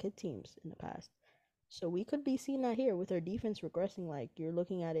Jason Kidd teams in the past. So we could be seeing that here with our defense regressing. Like you're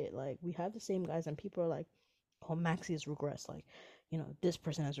looking at it like we have the same guys, and people are like, "Oh, Maxi has regressed." Like, this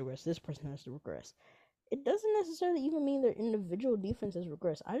person has regressed. This person has to regress. It doesn't necessarily even mean their individual defense has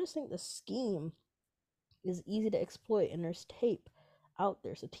regressed. I just think the scheme is easy to exploit, and there's tape out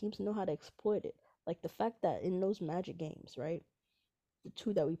there, so teams know how to exploit it. Like the fact that in those Magic games, right, the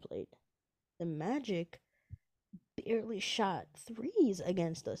two that we played, the Magic barely shot threes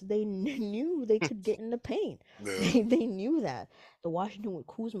against us. They knew they could get in the paint. Yeah. They knew that. The Washington with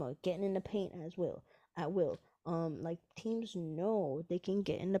Kuzma getting in the paint as well at will. Like teams know they can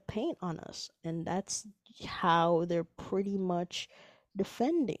get in the paint on us, and that's how they're pretty much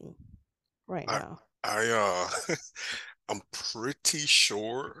defending right I now. I I'm pretty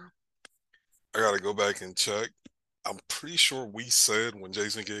sure I gotta go back and check. I'm pretty sure we said when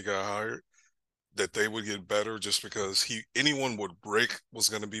Jason Kidd got hired that they would get better just because anyone would break was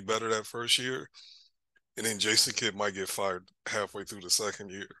gonna be better that first year. And then Jason Kidd might get fired halfway through the second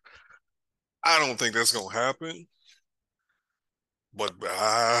year. I don't think that's gonna happen. But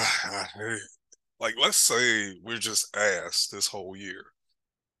like, let's say we're just ass this whole year.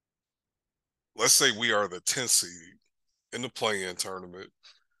 Let's say we are the 10th seed in the play-in tournament.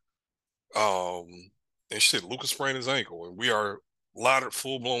 And shit, Lucas sprained his ankle, and we are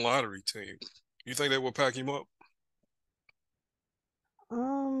full-blown lottery team. You think they will pack him up?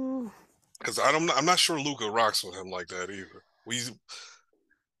 Um, Because I'm not sure Luca rocks with him like that either.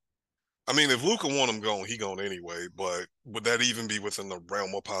 I mean, if Luca want him gone, he gone anyway. But would that even be within the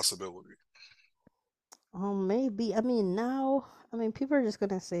realm of possibility? maybe. I mean, now, I mean, people are just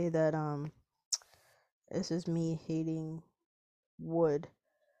gonna say that this is me hating Wood.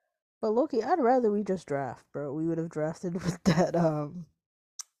 But Loki, I'd rather we just draft, bro. We would have drafted with that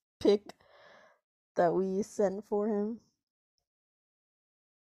pick that we sent for him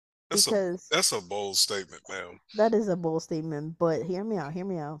That's a because that's a bold statement, man. that is a bold statement. But hear me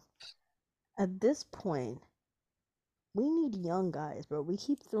out. At this point, we need young guys, bro. We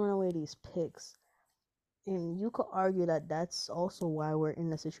keep throwing away these picks, and you could argue that that's also why we're in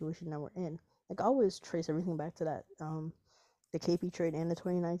the situation that we're in. Like I always trace everything back to that the KP trade and the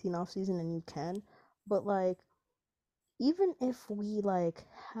 2019 offseason, and you can, but like even if we like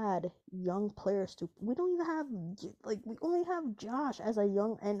had young players to we don't even have like we only have Josh as a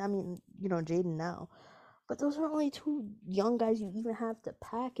young, and I mean Jaden now, but those are only two young guys you even have to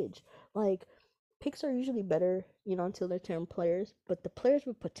package. Like picks are usually better until they're term players, but the players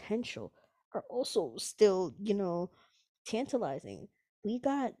with potential are also still tantalizing. We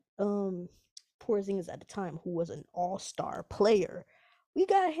got Porzingis at the time, who was an all-star player. We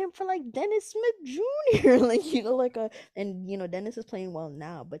got him for like Dennis Smith Jr. like like a and Dennis is playing well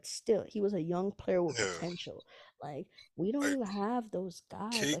now, but still he was a young player with Yeah, potential. Like we don't like even have those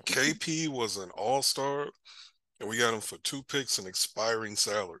guys. Like we keep KP was an all-star, and we got him for 2 picks and expiring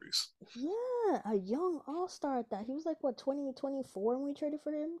salaries. yeah, a young all-star at that. He was like what 2024 when we traded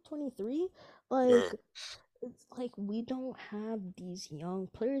for him, 23. Yeah, Like it's like we don't have these young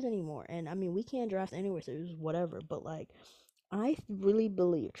players anymore. And I mean, we can't draft anywhere, so it's whatever. But like, I really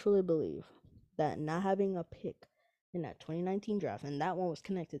believe, truly believe, that not having a pick in that 2019 draft, and that one was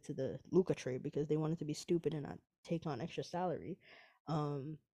connected to the Luca trade because they wanted to be stupid and not take on extra salary.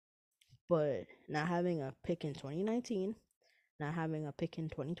 Um, but not having a pick in 2019, not having a pick in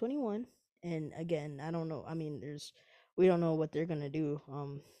 2021, and again, I don't know. I mean, we don't know what they're gonna do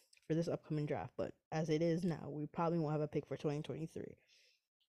for this upcoming draft, but as it is now, we probably won't have a pick for 2023.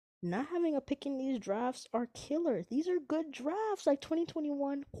 Not having a pick in these drafts are killer. These are good drafts, like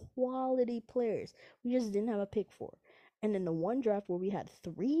 2021 quality players. We just didn't have a pick for. And in the one draft where we had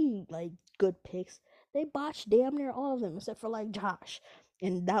three like good picks, they botched damn near all of them except for like Josh.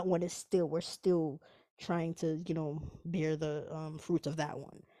 And that one is still we're still trying to bear the fruits of that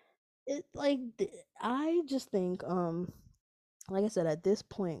one. It like I just think like I said, at this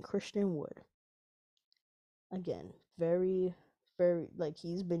point Christian Wood, again, very, very, like,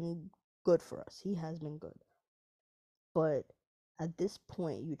 he's been good for us. He has been good. But at this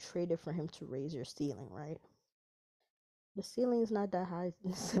point, you traded for him to raise your ceiling, right? The ceiling is not that high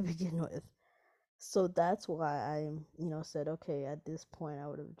to begin with. So that's why said, okay, at this point, I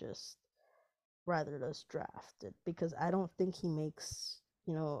would have just rather us draft it because I don't think he makes,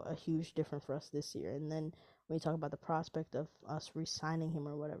 a huge difference for us this year. And then when you talk about the prospect of us re signing him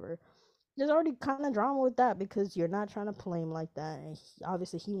or whatever, there's already kind of drama with that because you're not trying to play him like that, and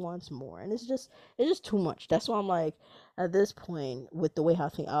obviously he wants more, and it's just too much. That's why I'm like, at this point, with the way how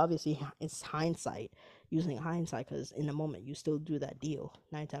things, obviously it's hindsight, using hindsight, because in the moment you still do that deal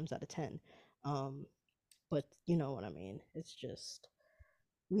 9 times out of 10. Um, but you know what I mean. It's just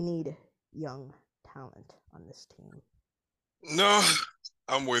we need young talent on this team. No,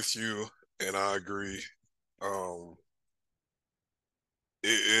 I'm with you, and I agree. Um,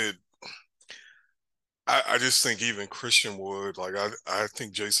 it I just think even Christian Wood, like I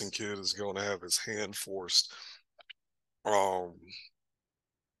think Jason Kidd is going to have his hand forced. Um,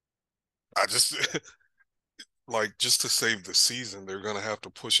 I just like just to save the season, they're going to have to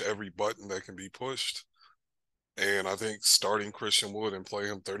push every button that can be pushed. And I think starting Christian Wood and play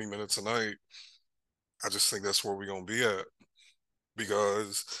him 30 minutes a night, I just think that's where we're going to be at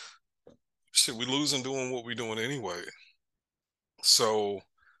because shit, we losing doing what we're doing anyway. So,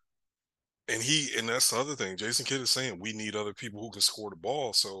 and that's the other thing. Jason Kidd is saying we need other people who can score the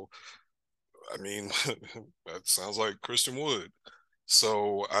ball. So, I mean, that sounds like Christian Wood.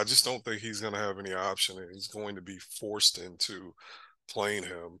 So I just don't think he's going to have any option, and he's going to be forced into playing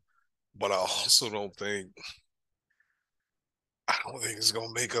him. But I don't think it's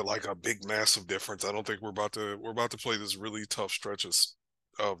going to make a big massive difference. I don't think we're about to play this really tough stretch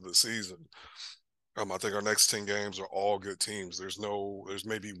of the season. I think our next 10 games are all good teams. There's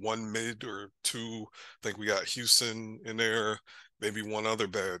maybe one mid or two. I think we got Houston in there, maybe one other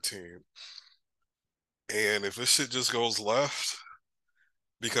bad team. And if this shit just goes left,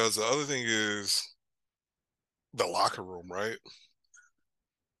 because the other thing is the locker room, right?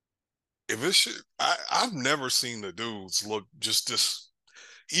 If it should, I've never seen the dudes look just this.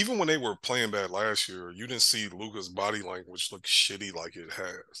 Even when they were playing bad last year, you didn't see Luka's body language look shitty like it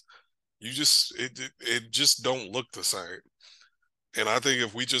has. It just don't look the same. And I think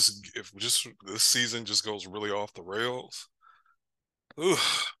if this season just goes really off the rails, ugh,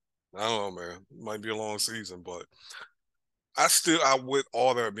 I don't know, man. It might be a long season, but with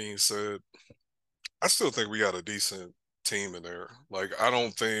all that being said, I still think we got a decent team in there. Like I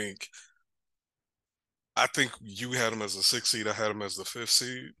think you had them as a 6 seed. I had them as the 5th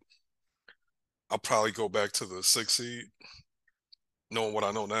seed. I'll probably go back to the 6 seed, knowing what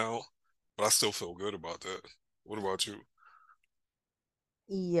I know now, but I still feel good about that. What about you?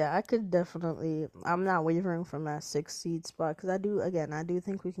 Yeah, I could definitely. I'm not wavering from that 6 seed spot because I do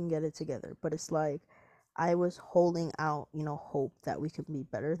think we can get it together. But it's like I was holding out, hope that we could be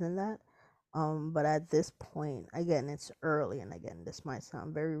better than that. But at this point, again, it's early, and again, this might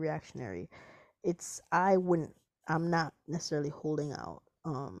sound very reactionary. I wouldn't. I'm not necessarily holding out.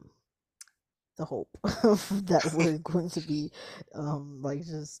 The hope that we're going to be like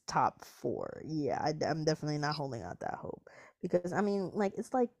just top four. Yeah, I'm definitely not holding out that hope because I mean, like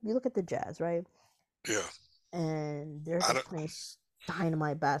it's like you look at the Jazz, right? Yeah, And they're I just don't. playing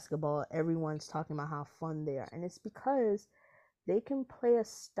dynamite basketball. Everyone's talking about how fun they are, and it's because they can play a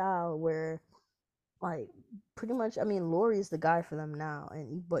style where like pretty much I mean Laurie's the guy for them now,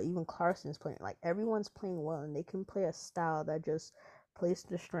 and but even Clarkson's playing, like everyone's playing well, and they can play a style that just plays to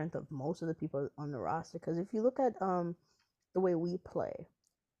the strength of most of the people on the roster. Because if you look at the way we play,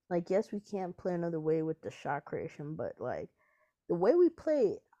 like yes we can't play another way with the shot creation, but like the way we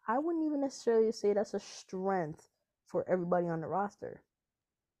play, I wouldn't even necessarily say that's a strength for everybody on the roster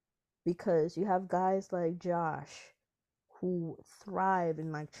because you have guys like Josh who thrive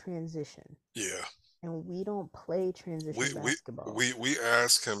in like transition, Yeah. and we don't play We transition we basketball. we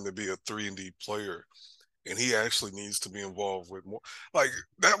asked him to be a 3-and-D player, and he actually needs to be involved with more. Like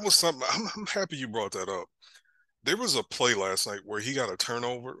that was something. I'm happy you brought that up. There was a play last night where he got a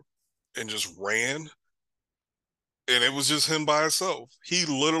turnover and just ran, and it was just him by himself. He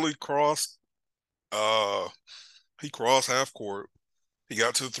literally crossed. He crossed half court. He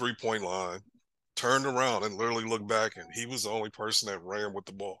got to the 3-point line, turned around, and literally looked back, and he was the only person that ran with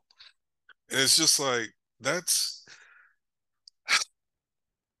the ball. And it's just like that's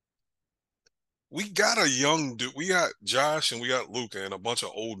we got a young dude. We got Josh and we got Luka and a bunch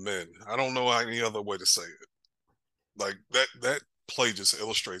of old men. I don't know any other way to say it. Like that play just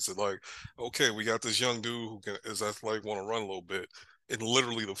illustrates it. Like, okay, we got this young dude who is athletic, want to run a little bit, and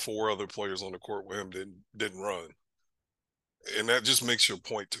literally the four other players on the court with him didn't run, and that just makes your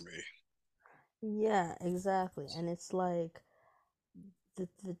point to me. Yeah, exactly. And it's like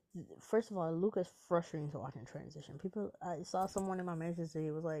first of all, Luca's frustrating to watch in transition. People, I saw someone in my mentions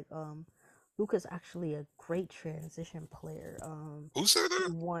today was like, Luca's actually a great transition player. Who said He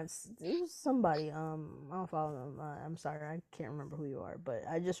that? wants it was somebody. I don't follow them. I'm sorry, I can't remember who you are, but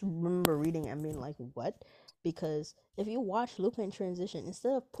I just remember reading it and being like, what? Because if you watch Luca in transition,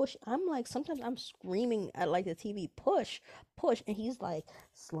 instead of push, I'm like sometimes I'm screaming at like the TV, push, push, and he's like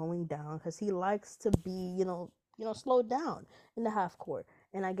slowing down because he likes to be, slowed down in the half court.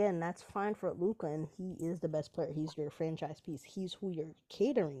 And again, that's fine for Luca, and he is the best player. He's your franchise piece. He's who you're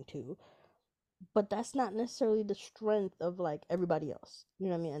catering to. But that's not necessarily the strength of like everybody else. You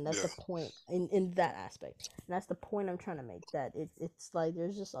know what I mean? And that's Yeah, the point in that aspect. And that's the point I'm trying to make. That it's like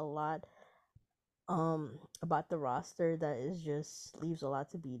there's just a lot about the roster that is just leaves a lot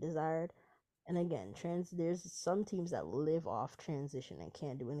to be desired. And again, there's some teams that live off transition and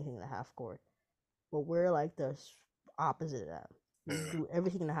can't do anything in the half court. But we're like the opposite of that. We yeah, do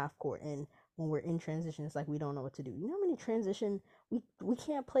everything in the half court, and when we're in transition, it's like we don't know what to do. You know how many transition we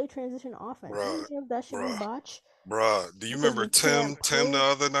can't play transition offense. You know how bruh, many of that shit we bruh. botch Bruh, do you because remember we can't Tim the play.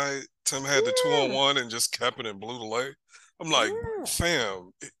 other night? Tim had the two on Yeah, one and just kept it and blew the leg. I'm like, yeah,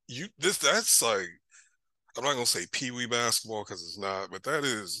 fam, you this that's like I'm not gonna say pee wee basketball because it's not, but that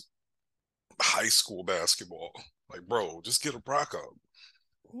is high school basketball. Like, bro, just get a rock up.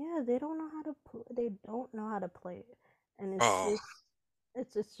 yeah. They don't know how to. They don't know how to play it, and it's Oh just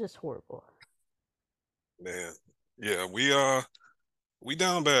it's just horrible. man, yeah, we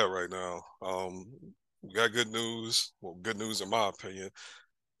down bad right now. We got good news. Well, good news in my opinion.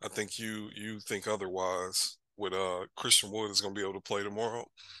 I think you think otherwise. With Christian Wood is gonna be able to play tomorrow,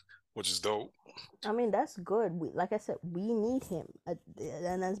 which is dope. I mean, that's good. Like I said, we need him,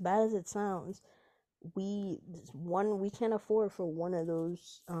 and as bad as it sounds, we we can't afford for one of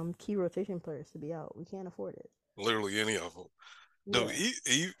those key rotation players to be out. We can't afford it. Literally any of them. No,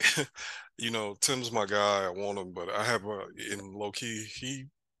 Yeah. Tim's my guy. I want him, but I have in low key. He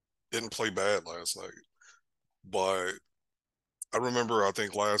didn't play bad last night, but I remember I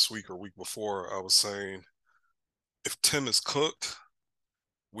think last week or week before I was saying if Tim is cooked,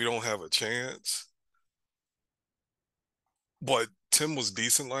 we don't have a chance. But Tim was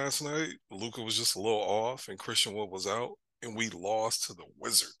decent last night. Luka was just a little off, and Christian Wood was out, and we lost to the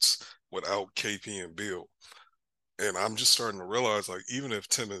Wizards without KP and Bill. And I'm just starting to realize, like, even if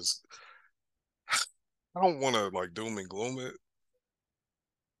Tim is, I don't want to like doom and gloom it,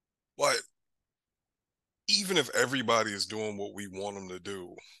 but even if everybody is doing what we want them to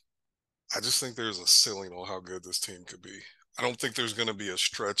do, I just think there's a ceiling on how good this team could be. I don't think there's going to be a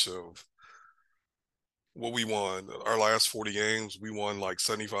stretch of what we won. Our last 40 games, we won like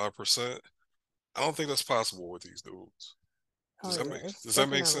 75%. I don't think that's possible with these dudes. Oh yeah, it's Does that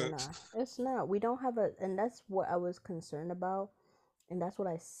make definitely sense? not. It's not. We don't have a, and that's what I was concerned about, and that's what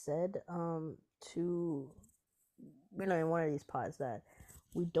I said to in one of these pods that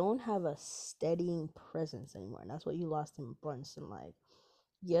we don't have a steadying presence anymore, and that's what you lost in Brunson. Like,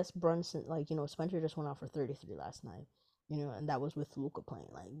 yes, Brunson, like Spencer just went out for 33 last night, and that was with Luca playing.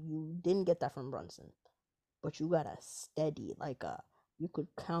 Like, you didn't get that from Brunson, but you got a steady, like you could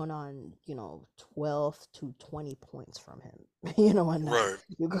count on 12 to 20 points from him a night. Right.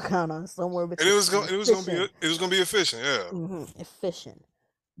 You could count on somewhere And between and efficient. it was gonna be efficient, yeah. Efficient.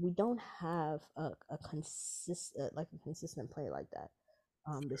 We don't have a consistent play like that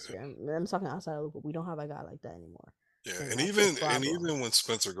this year. I'm talking outside of Luka. We don't have a guy like that anymore, Yeah. and And that's the even problem. when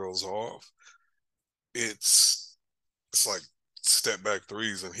Spencer goes off, it's like step back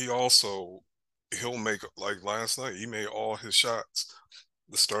threes. And he'll make like last night, he made all his shots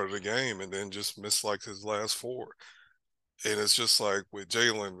the start of the game and then just missed like his last four. And it's just like with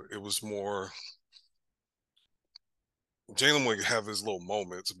Jalen, it was more Jalen would have his little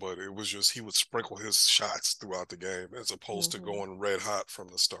moments, but it was just he would sprinkle his shots throughout the game as opposed to Hmm. going red hot from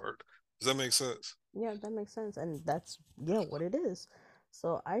the start. Does that make sense? Yeah, that makes sense, and that's yeah what it is.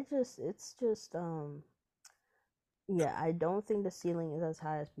 So it's just yeah, I don't think the ceiling is as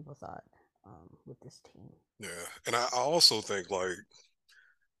high as people thought with this team. Yeah, and I also think like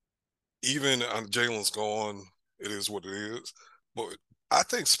even Jalen's gone, it is what it is. But I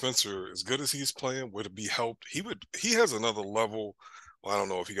think Spencer, as good as he's playing, would be helped. He has another level. Well, I don't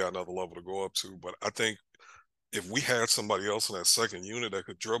know if he got another level to go up to, but I think if we had somebody else in that second unit that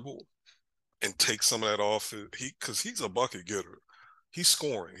could dribble and take some of that off, because he's a bucket getter. He's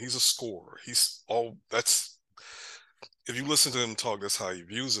scoring. He's a scorer. He's all that's if you listen to him talk, that's how he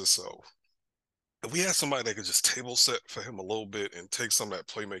views himself. If we had somebody that could just table set for him a little bit and take some of that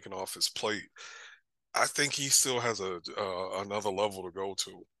playmaking off his plate, I think he still has a another level to go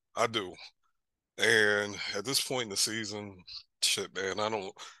to. I do. And at this point in the season, shit, man, I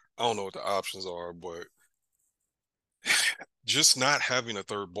don't know what the options are, but just not having a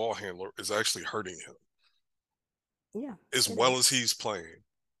third ball handler is actually hurting him. Yeah, As it well is. as he's playing,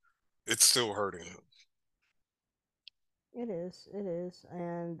 it's still hurting him. It is. It is.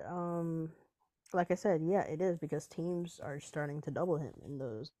 And like I said, yeah, it is because teams are starting to double him in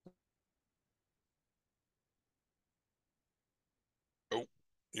those Oh,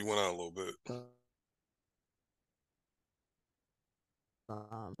 you went out a little bit.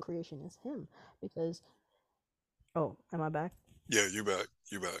 creation is him because oh, am I back? Yeah, you back.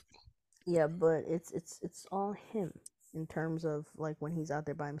 You back. Yeah, but it's all him in terms of like when he's out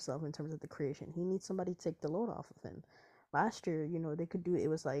there by himself in terms of the creation. He needs somebody to take the load off of him. Last year, they could do it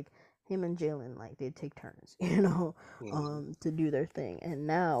was like him and Jalen, like they'd take turns, Mm-hmm. to do their thing. And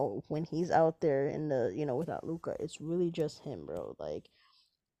now when he's out there in the, without Luca, it's really just him, bro. Like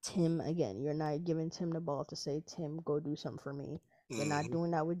Tim again, you're not giving Tim the ball to say, Tim, go do something for me. You're not Mm-hmm.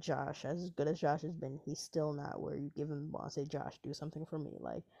 doing that with Josh. As good as Josh has been, he's still not where you give him the ball and say, Josh, do something for me.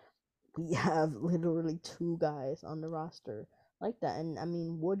 Like we have literally two guys on the roster like that. And I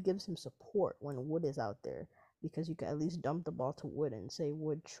mean, Wood gives him support when Wood is out there because you can at least dump the ball to Wood and say,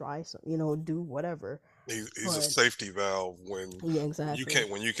 Wood, try some, do whatever. He's a But safety valve when yeah, you exactly.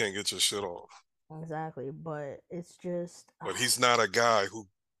 can't get your shit off. Exactly. But it's just, But he's not a guy who,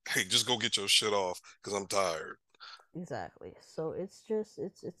 hey, just go get your shit off because I'm tired. exactly. So it's just,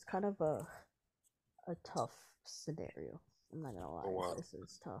 it's kind of a tough scenario. I'm not gonna lie, Oh wow.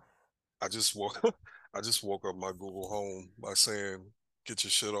 it's tough. I just woke I just woke up my Google Home by saying get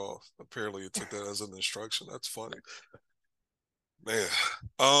your shit off. Apparently it took that as an instruction. That's funny. Man.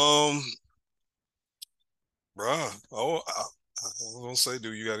 Um bruh. I was gonna say,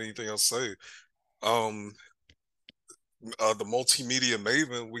 do you got anything else to say? Um the multimedia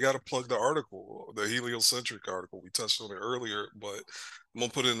maven, we gotta plug the article, the heliocentric article. We touched on it earlier, but I'm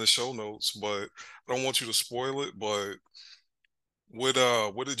gonna put it in the show notes, but I don't want you to spoil it, but what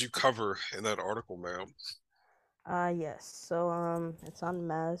did you cover in that article, ma'am? Yes. So it's on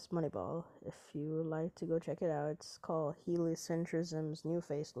Maz Moneyball. If you would like to go check it out, it's called Heliocentrism's New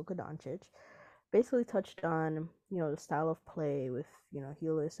Face, Luka Doncic. Basically touched on the style of play with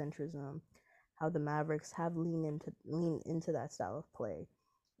heliocentrism, how the Mavericks have leaned into that style of play,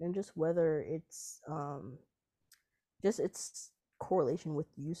 and just whether it's just its correlation with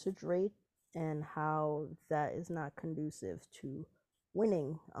usage rate and how that is not conducive to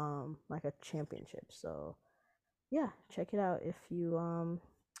winning like a championship. So yeah, check it out if you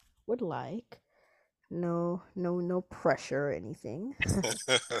would like. No pressure or anything.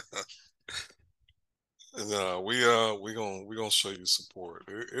 No, we gonna show you support,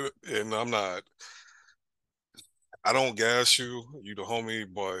 and I don't gas you, you the homie,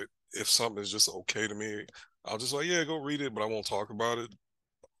 but if something is just okay to me, I'll just like yeah, go read it, but I won't talk about it.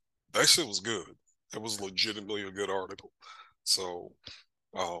 That shit was good. It was legitimately a good article. So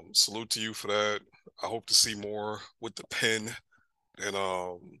salute to you for that. I hope to see more with the pen, and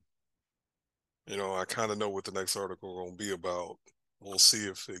I kind of know what the next article gonna be about. We'll see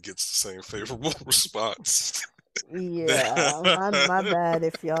if it gets the same favorable response. Yeah, my bad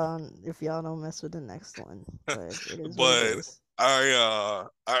if y'all don't mess with the next one, but it is what it but is. I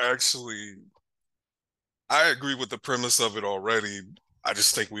actually I agree with the premise of it already. I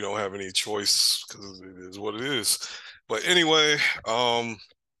just think we don't have any choice because it is what it is. But anyway, I'll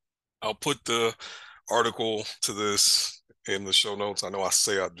put the article to this in the show notes. I know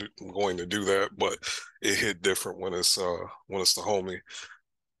I'm going to do that, but it hit different when it's the homie.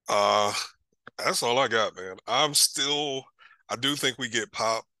 Uh that's all I got, man. I do think we get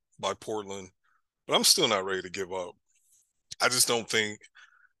popped by Portland, but I'm still not ready to give up. I just don't think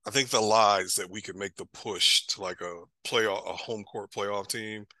I think the lies that we could make the push to like a home court playoff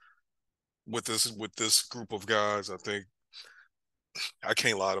team with this group of guys. I think I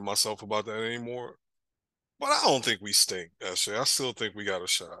can't lie to myself about that anymore. But I don't think we stink, actually. I still think we got a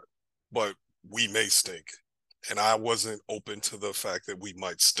shot. But we may stink. And I wasn't open to the fact that we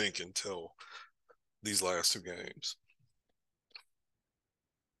might stink until these last two games.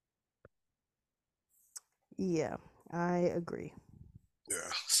 Yeah, I agree.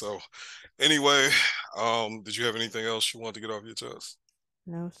 Yeah. So anyway, did you have anything else you want to get off your chest?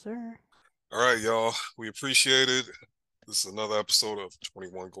 No, sir. All right, y'all. We appreciate it. This is another episode of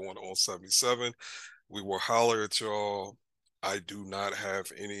 21 going on 77. We will holler at y'all. I do not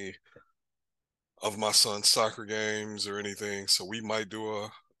have any of my son's soccer games or anything, so we might do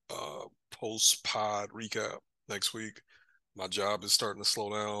a post pod recap next week. My job is starting to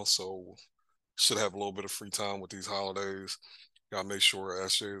slow down, so should have a little bit of free time with these holidays. Gotta make sure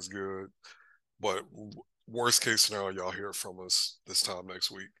SJ is good. But worst case scenario, y'all hear from us this time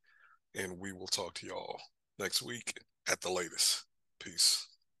next week, and we will talk to y'all next week at the latest. Peace.